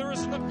feel like there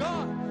isn't a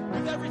God.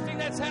 With everything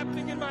that's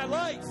happening in my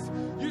life.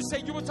 You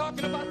say, you were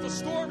talking about the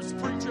storms,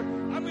 preacher.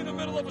 I'm in the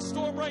middle of a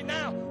storm right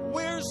now.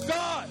 Where's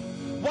God?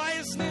 Why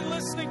isn't He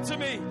listening to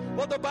me?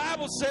 Well, the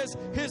Bible says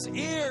His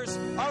ears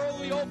are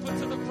only open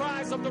to the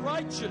cries of the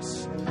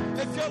righteous.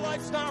 If your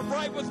life's not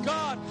right with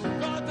God,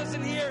 God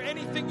doesn't hear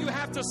anything you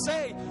have to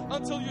say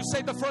until you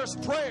say the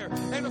first prayer.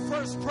 And the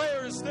first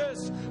prayer is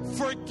this: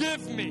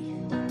 forgive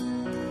me.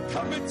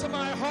 Come into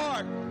my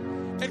heart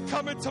and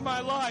come into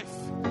my life.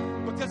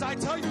 Because I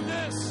tell you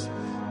this,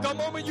 The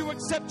moment you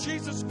accept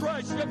Jesus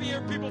Christ, you ever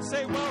hear people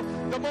say, well,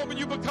 the moment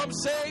you become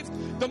saved,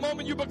 the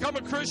moment you become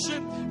a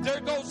Christian,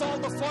 there goes all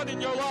the fun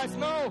in your life.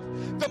 No,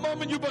 the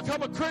moment you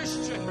become a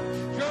Christian,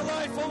 your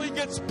life only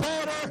gets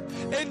better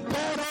and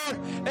better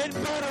and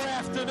better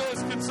after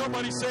this. Can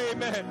somebody say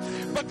amen?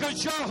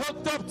 Because you're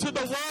hooked up to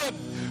the one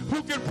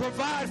who can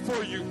provide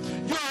for you.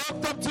 You're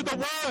hooked up to the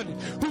one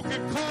who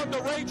can calm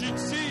the raging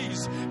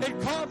seas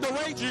and calm the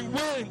raging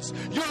winds.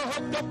 You're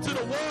hooked up to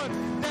the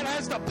one that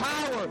has the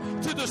power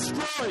to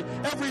destroy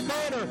every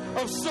manner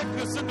of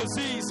sickness and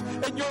disease.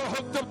 And you're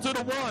hooked up to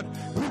the one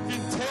who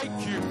can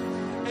take you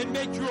and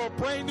make you a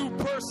brand new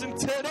person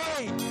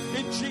today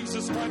in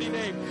Jesus' mighty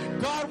name.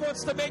 God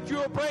wants to make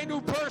you a brand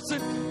new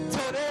person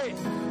today.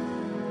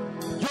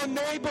 Your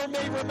neighbor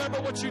may remember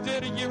what you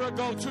did a year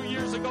ago, 2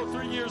 years ago,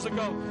 3 years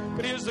ago.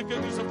 But here's the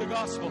good news of the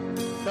gospel.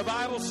 The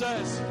Bible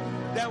says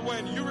that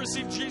when you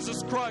receive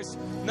Jesus Christ,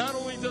 not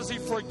only does he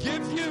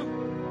forgive you,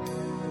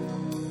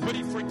 but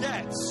he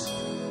forgets.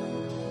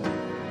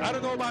 I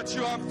don't know about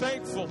you, I'm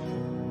thankful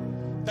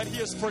that he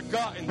has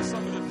forgotten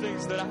some of the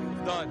things that I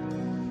have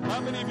done.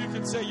 How many of you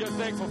can say you're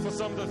thankful for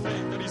some of the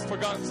things, that he's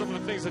forgotten some of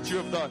the things that you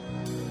have done?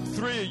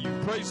 3 of you,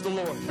 praise the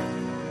Lord.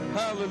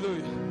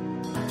 Hallelujah.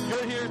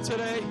 You're here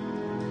today.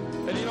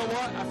 And you know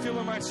what? I feel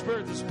in my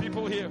spirit there's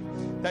people here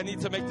that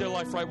need to make their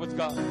life right with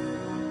God.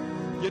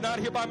 You're not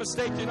here by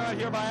mistake. You're not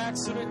here by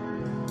accident.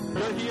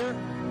 You're here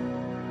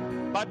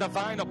by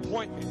divine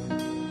appointment.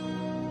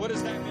 What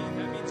does that mean?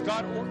 That means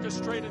God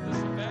orchestrated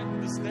this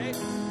event, this day,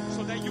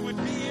 so that you would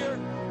be here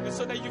and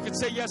so that you could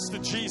say yes to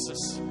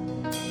Jesus.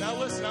 Now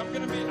listen, I'm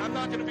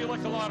not going to be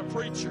like a lot of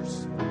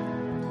preachers.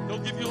 They'll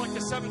give you like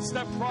a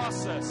 7-step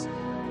process.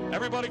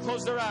 Everybody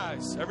close their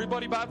eyes.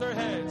 Everybody bow their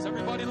heads.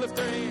 Everybody lift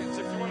their hands.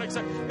 If you want to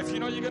accept, if you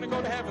know you're going to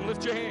go to heaven,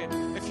 lift your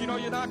hand. If you know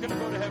you're not going to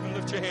go to heaven,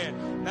 lift your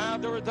hand. Now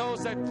there were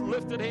those that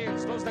lifted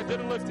hands, those that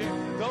didn't lift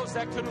hands, those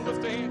that couldn't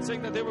lift their hands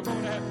saying that they were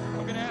going to heaven.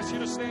 I'm going to ask you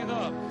to stand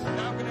up.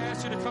 Now I'm going to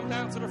ask you to come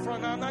down to the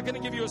front. Now I'm not going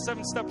to give you a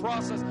 7-step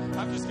process.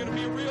 I'm just going to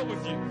be real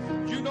with you.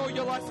 You know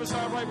your life is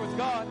not right with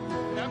God.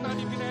 Now I'm not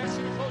even going to ask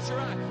you to close your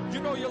eye. You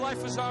know your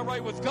life is not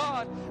right with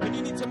God, and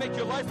you need to make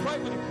your life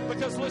right with Him.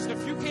 Because listen,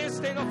 if you can't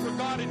stand up for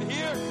God in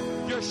here,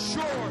 you're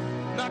sure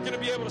not going to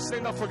be able to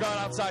stand up for God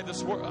outside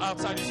these 4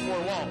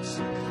 walls.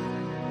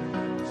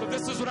 So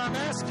this is what I'm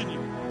asking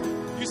you.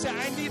 You say,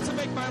 I need to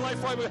make my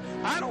life right with God.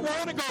 I don't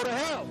want to go to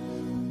hell.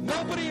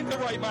 Nobody in their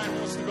right mind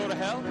wants to go to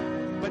hell.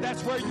 But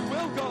that's where you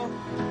will go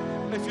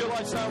if your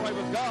life's not right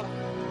with God.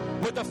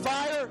 Where the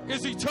fire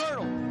is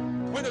eternal.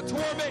 Where the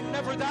torment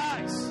never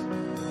dies.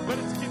 But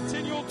it's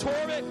continual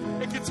torment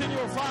and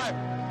continual fire.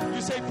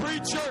 You say,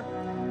 preacher,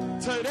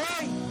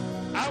 today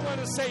I want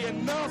to say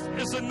enough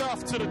is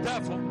enough to the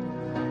devil.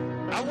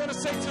 I want to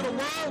say to the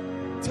world,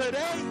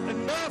 today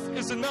enough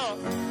is enough.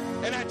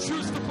 And I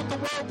choose to put the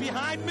world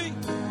behind me,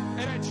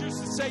 and I choose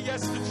to say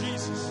yes to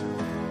Jesus.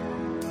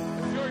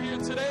 If you're here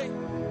today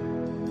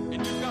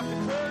and you've got the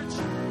courage,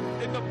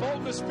 then the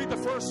boldness be the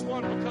first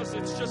one, because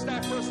it's just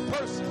that first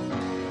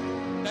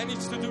person that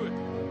needs to do it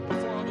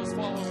before others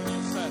follow in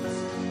your steps.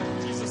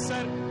 Jesus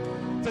said,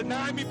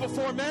 deny me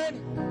before men,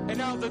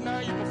 and I'll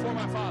deny you before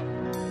my Father.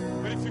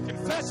 But if you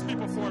confess me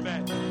before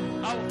men,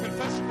 I will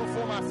confess you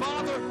before my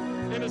Father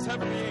and His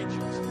heavenly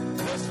angels.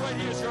 This right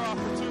here is your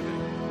opportunity,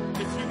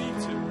 if you need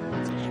to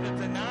either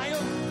deny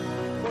Him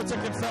or to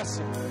confess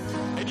Him.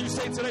 And you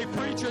say today,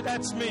 preacher,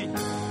 that's me.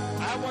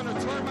 I want to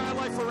turn my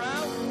life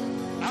around.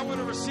 I want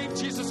to receive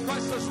Jesus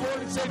Christ as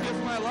Lord and Savior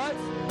of my life.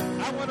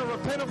 I want to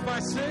repent of my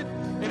sin,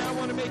 and I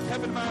want to make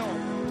heaven my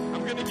own.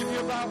 I'm going to give you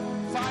about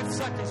 5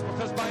 seconds,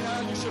 because by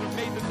now you should have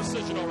made the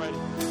decision already.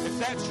 If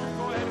that's you,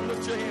 go ahead and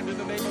lift your hand in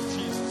the name of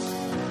Jesus.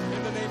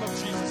 In the name of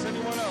Jesus.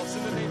 Anyone else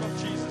in the name of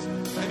Jesus?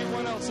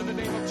 Anyone else in the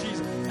name of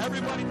Jesus?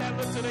 Everybody that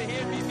lifted a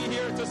hand, meet me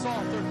here at this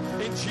altar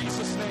in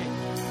Jesus' name.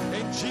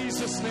 In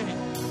Jesus' name.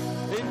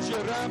 In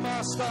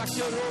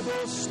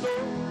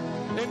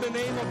the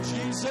name of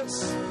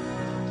Jesus.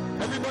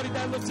 Everybody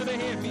that lifted a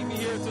hand, meet me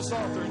here at this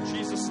altar in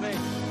Jesus' name.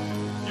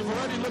 You've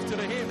already lifted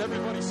a hand.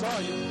 Everybody saw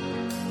you.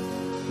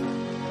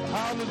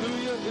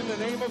 Hallelujah. In the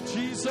name of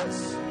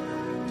Jesus.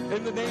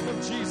 In the name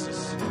of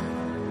Jesus.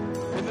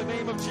 In the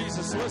name of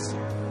Jesus. Listen,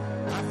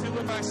 I feel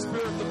in my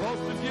spirit, the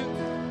both of you,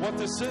 what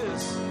this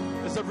is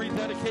a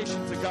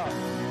rededication to God.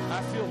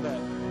 I feel that.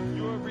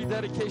 You're a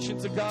rededication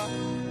to God.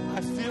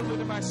 I feel it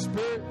in my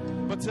spirit.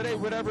 But today,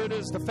 whatever it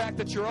is, the fact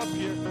that you're up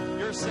here,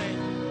 you're saying,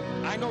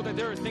 I know that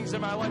there are things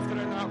in my life that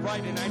are not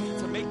right, and I need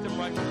to make them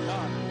right with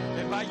God.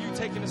 And by you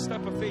taking a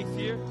step of faith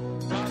here,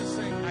 God is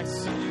saying, I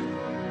see you,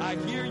 I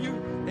hear you,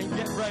 and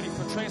get ready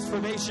for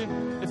transformation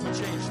and for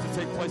change to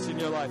take place in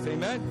your life.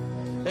 Amen?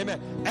 Amen.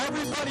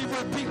 Everybody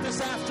repeat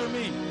this after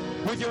me.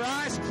 With your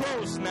eyes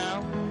closed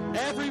now,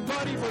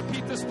 everybody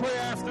repeat this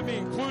prayer after me,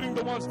 including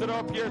the ones that are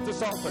up here at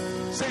this altar.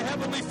 Say,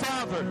 Heavenly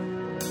Father,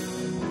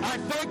 I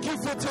thank you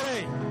for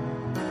today.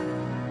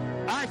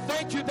 I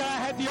thank you that I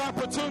had the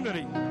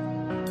opportunity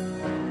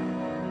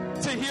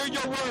to hear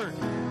your word.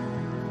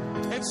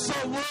 And so,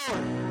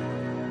 Lord,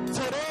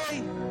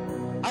 today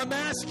I'm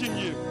asking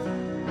you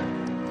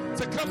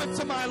to come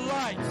into my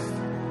life.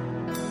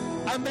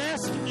 I'm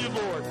asking you,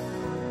 Lord,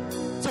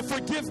 to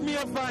forgive me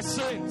of my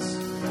sins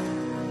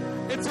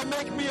and to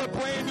make me a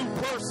brand new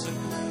person.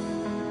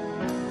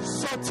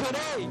 So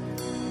today,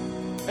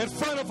 in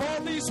front of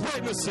all these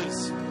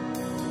witnesses,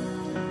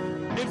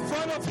 in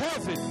front of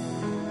heaven,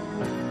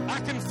 I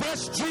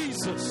confess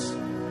Jesus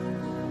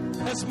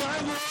as my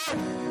Lord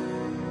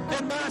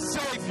and my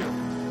Savior.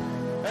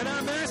 And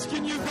I'm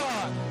asking you,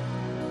 God,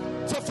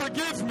 to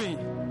forgive me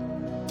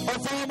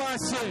of all my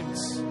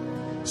sins.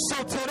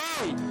 So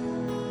today,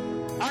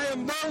 I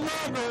am no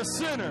longer a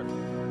sinner,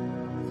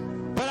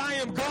 but I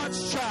am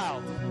God's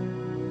child.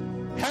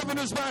 Heaven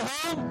is my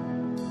home.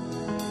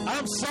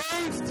 I'm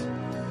saved,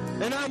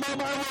 and I'm on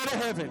my way to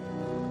heaven.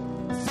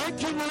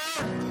 Thank you,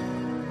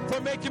 Lord,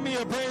 for making me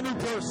a brand new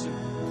person.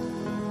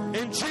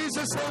 In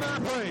Jesus' name I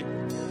pray.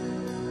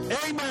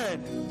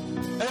 Amen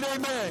and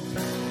amen.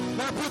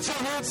 Now put your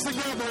hands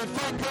together and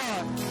thank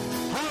God.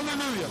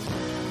 Hallelujah.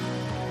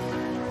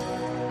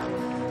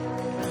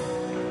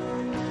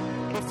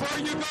 Before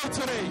you go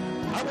today,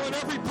 I want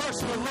every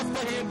person to lift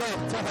their hand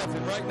up to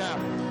heaven right now.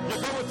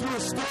 You're going through a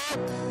storm.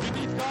 You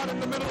need God in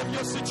the middle of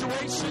your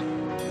situation.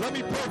 Let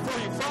me pray for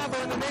you.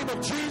 Father, in the name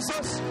of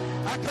Jesus,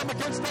 I come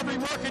against every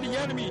work of the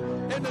enemy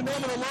in the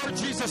name of the Lord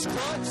Jesus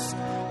Christ.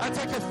 I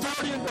take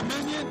authority and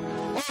dominion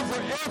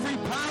over every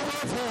power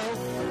of hell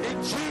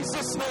in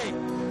Jesus' name.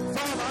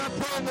 Father, I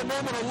pray in the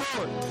name of the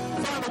Lord.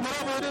 Father,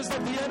 whatever it is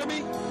that the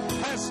enemy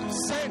has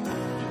sent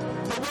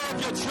the way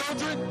of your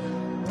children,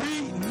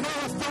 we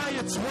nullify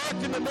its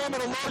work in the name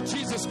of the Lord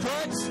Jesus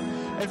Christ.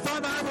 And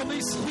Father, I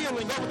release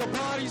healing over the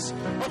bodies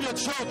of your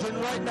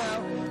children right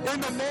now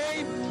in the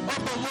name of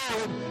the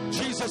Lord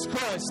Jesus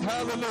Christ.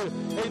 Hallelujah.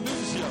 Hey,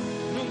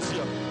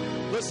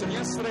 Nunzio. Listen,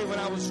 yesterday when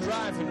I was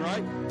driving,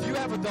 right? Do you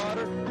have a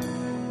daughter?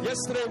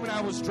 Yesterday when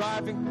I was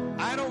driving,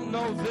 I don't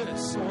know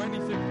this or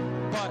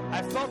anything, but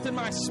I felt in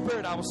my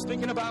spirit, I was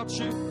thinking about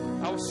you.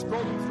 I was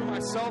scrolling through my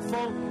cell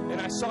phone,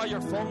 and I saw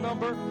your phone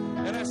number,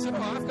 and I said,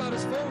 oh, I've got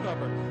his phone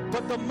number.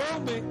 But the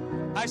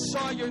moment I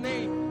saw your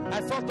name,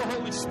 I felt the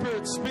Holy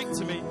Spirit speak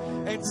to me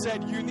and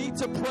said, you need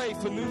to pray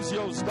for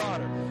Nunzio's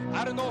daughter.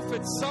 I don't know if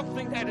it's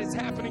something that is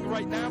happening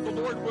right now. The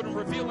Lord wouldn't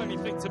reveal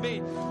anything to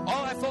me.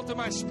 All I felt in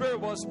my spirit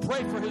was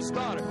pray for his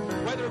daughter.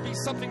 Whether it be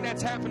something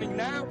that's happening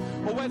now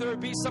or whether it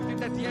be something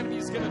that the enemy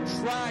is going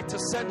to try to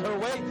send her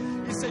way.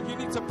 He said you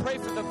need to pray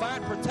for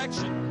divine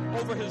protection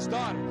over his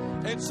daughter.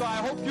 And so I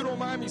hope you don't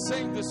mind me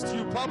saying this to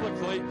you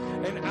publicly.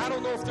 And I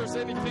don't know if there's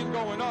anything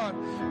going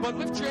on. But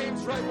lift your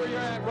hands right where you're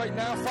at right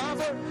now.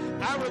 Father,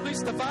 I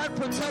release divine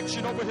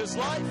protection over his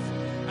life.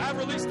 I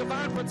release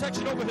divine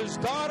protection over his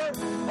daughter,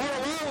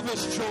 all of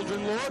his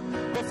children,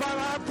 Lord. But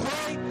Father, I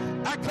pray,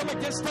 I come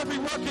against every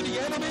work of the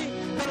enemy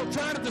that will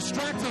try to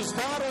distract his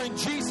daughter in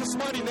Jesus'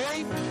 mighty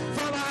name.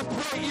 Father, I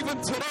pray even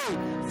today,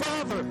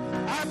 Father,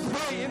 I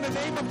pray in the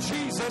name of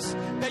Jesus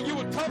that you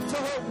would come to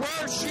her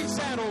where she's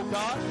at, oh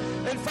God.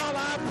 And Father,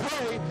 I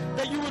pray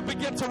that you would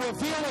begin to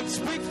reveal and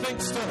speak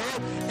things to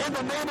her in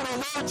the name of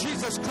the Lord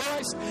Jesus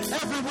Christ.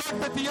 Every work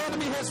that the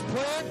enemy has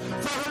planned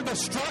for her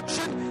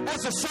destruction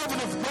as a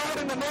servant of God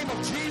in the name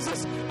of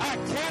Jesus, I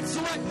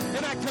cancel it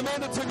and I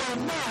command it to go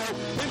now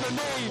in the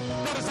name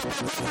that is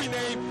above every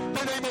name,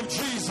 the name of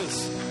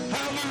Jesus.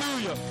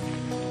 Hallelujah.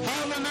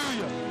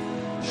 Hallelujah.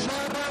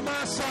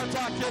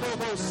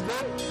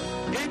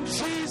 In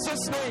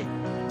Jesus'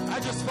 name. I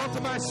just felt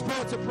in my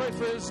spirit to pray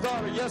for his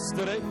daughter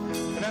yesterday,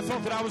 and I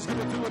felt that I was going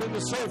to do it in the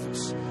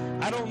service.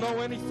 I don't know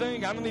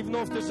anything. I don't even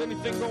know if there's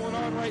anything going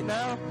on right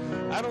now.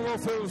 I don't know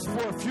if it was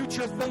for a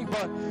future thing,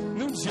 but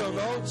Nunzio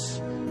knows,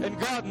 and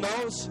God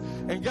knows.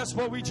 And guess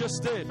what we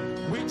just did?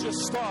 We just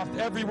stopped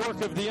every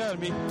work of the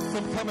enemy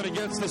from coming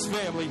against this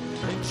family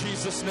in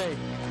Jesus' name.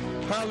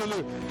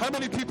 Hallelujah. How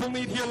many people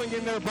need healing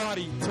in their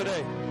body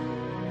today?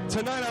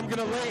 Tonight I'm going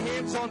to lay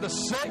hands on the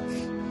sick.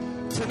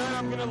 Tonight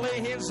I'm going to lay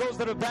hands on those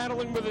that are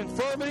battling with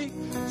infirmity.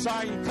 So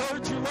I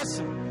encourage you,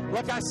 listen,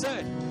 like I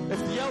said, if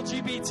the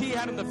LGBT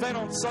had an event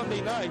on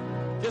Sunday night,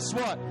 guess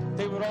what?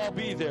 They would all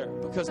be there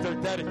because they're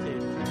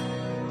dedicated.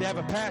 They have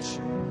a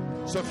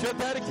passion. So if you're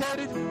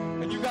dedicated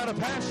and you got a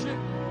passion,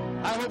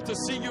 I hope to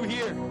see you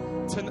here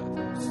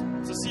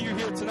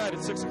tonight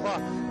at 6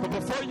 o'clock. But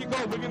before you go,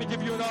 we're going to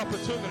give you an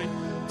opportunity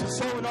to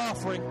sow an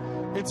offering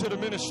into the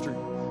ministry.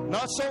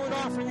 Not sow an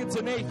offering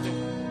into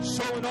Nathan,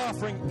 sow an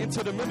offering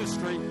into the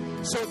ministry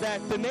so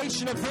that the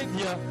nation of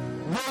India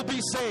will be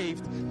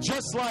saved,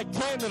 just like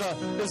Canada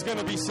is going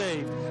to be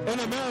saved and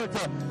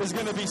America is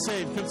going to be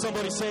saved. Can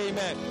somebody say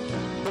amen?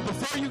 But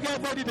before you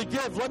get ready to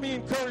give, let me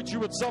encourage you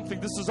with something.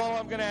 This is all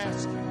I'm going to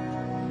ask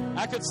you.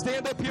 I could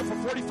stand up here for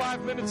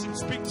 45 minutes and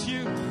speak to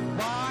you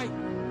why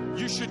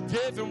you should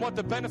give and what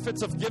the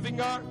benefits of giving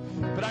are,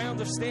 but I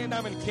understand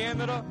I'm in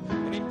Canada,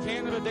 and in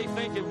Canada they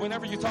think that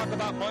whenever you talk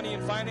about money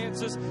and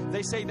finances,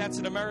 they say that's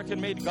an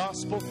American-made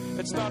gospel.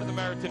 It's not an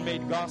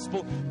American-made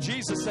gospel.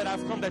 Jesus said,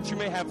 I've come that you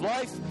may have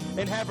life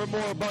and have it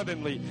more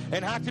abundantly.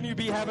 And how can you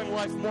be having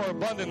life more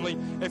abundantly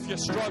if you're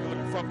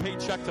struggling from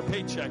paycheck to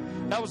paycheck?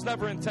 That was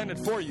never intended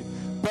for you.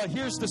 But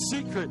here's the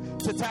secret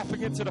to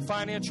tapping into the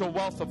financial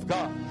wealth of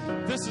God.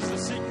 This is the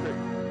secret.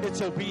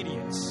 It's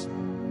obedience.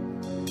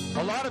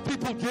 A lot of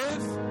people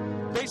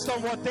give based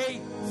on what they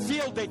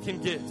feel they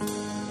can give.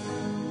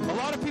 A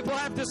lot of people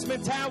have this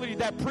mentality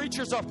that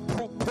preachers are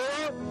poor,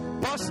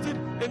 busted,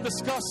 and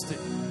disgusted.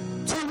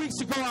 2 weeks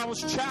ago, I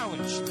was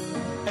challenged.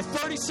 At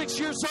 36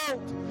 years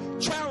old,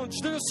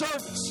 challenged in a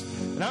service.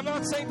 And I'm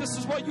not saying this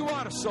is what you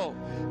ought to sow,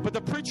 but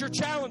the preacher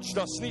challenged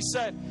us, and he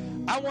said,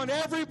 I want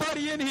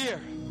everybody in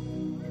here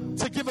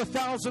to give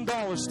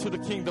 $1,000 to the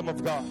kingdom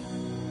of God.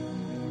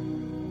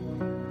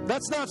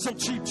 That's not some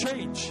cheap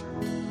change.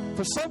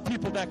 For some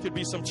people, that could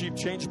be some cheap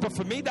change, but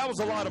for me, that was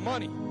a lot of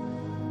money.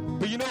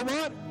 But you know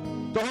what?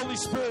 The Holy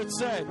Spirit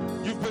said,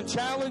 you've been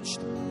challenged,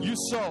 you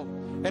sow.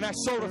 And I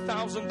sowed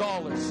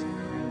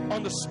 $1,000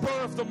 on the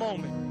spur of the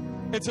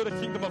moment into the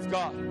kingdom of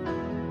God.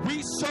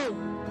 We sow.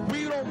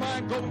 We don't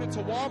mind going into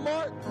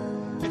Walmart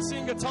and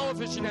seeing a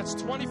television that's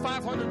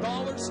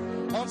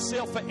 $2,500 on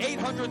sale for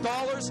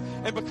 $800,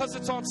 and because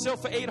it's on sale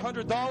for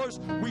 $800,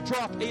 we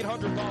drop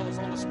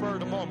 $800 on the spur of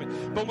the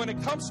moment. But when it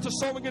comes to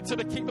sowing into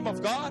the kingdom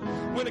of God,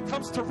 when it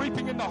comes to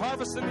reaping in the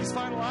harvest in these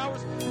final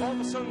hours, all of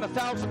a sudden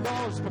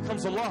 $1,000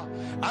 becomes a lot.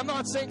 I'm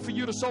not saying for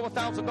you to sow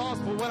 $1,000,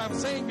 but what I'm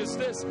saying is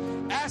this: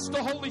 ask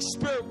the Holy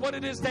Spirit what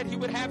it is that He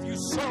would have you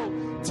sow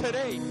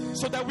today,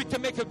 so that we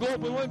can make a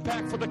global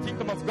impact for the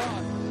kingdom of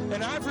God.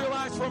 And I've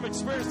realized from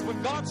experience,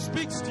 when God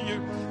speaks to you,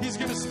 He's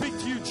going to speak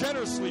to you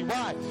generously.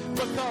 Why?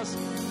 Because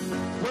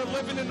we're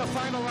living in the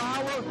final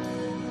hour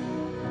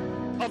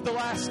of the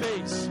last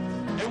days,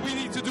 and we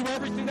need to do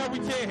everything that we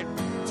can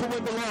to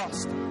win the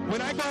lost.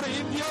 When I go to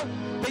India,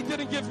 they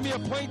didn't give me a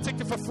plane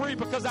ticket for free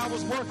because I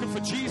was working for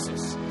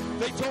Jesus.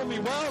 They told me,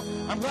 well,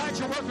 I'm glad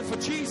you're working for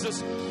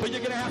Jesus, but you're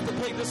going to have to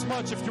pay this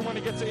much if you want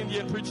to get to India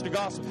and preach the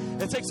gospel.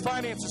 It takes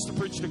finances to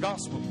preach the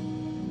gospel.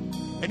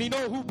 And you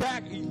know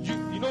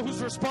you know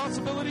whose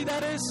responsibility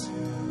that is?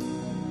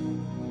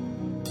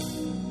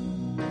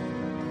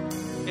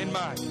 In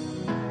mine.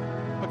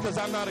 Because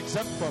I'm not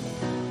exempt from it.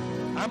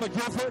 I'm a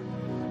giver,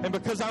 and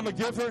because I'm a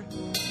giver,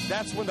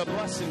 that's when the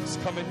blessings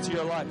come into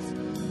your life.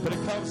 But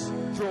it comes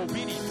through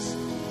obedience.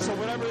 So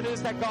whatever it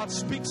is that God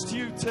speaks to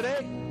you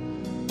today,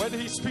 whether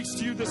He speaks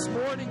to you this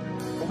morning,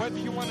 or whether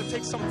you want to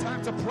take some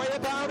time to pray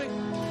about it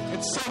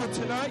and sow it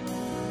tonight,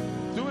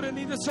 do it in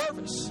either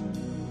service.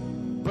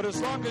 But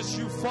as long as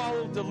you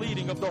follow the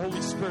leading of the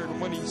Holy Spirit,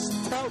 and when He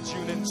tells you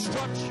and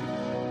instructs you,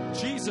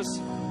 Jesus,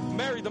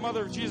 Mary, the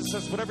mother of Jesus,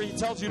 says whatever He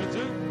tells you to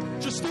do,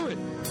 just do it.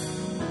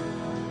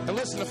 And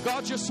listen, if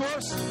God's your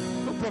source,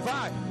 He'll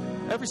provide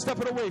every step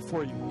of the way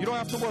for you. You don't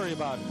have to worry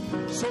about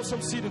it. Sow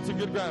some seed into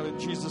good ground in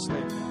Jesus'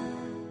 name.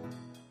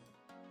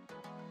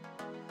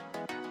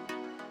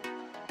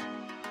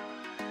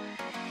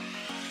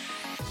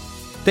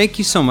 Thank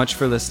you so much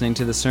for listening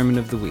to the Sermon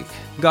of the Week.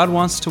 God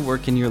wants to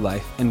work in your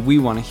life, and we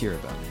want to hear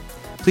about it.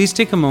 Please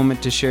take a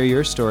moment to share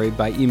your story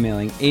by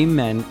emailing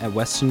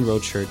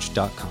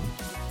amen@westonroadchurch.com.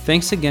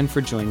 Thanks again for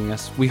joining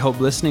us. We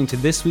hope listening to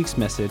this week's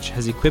message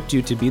has equipped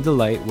you to be the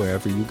light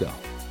wherever you go.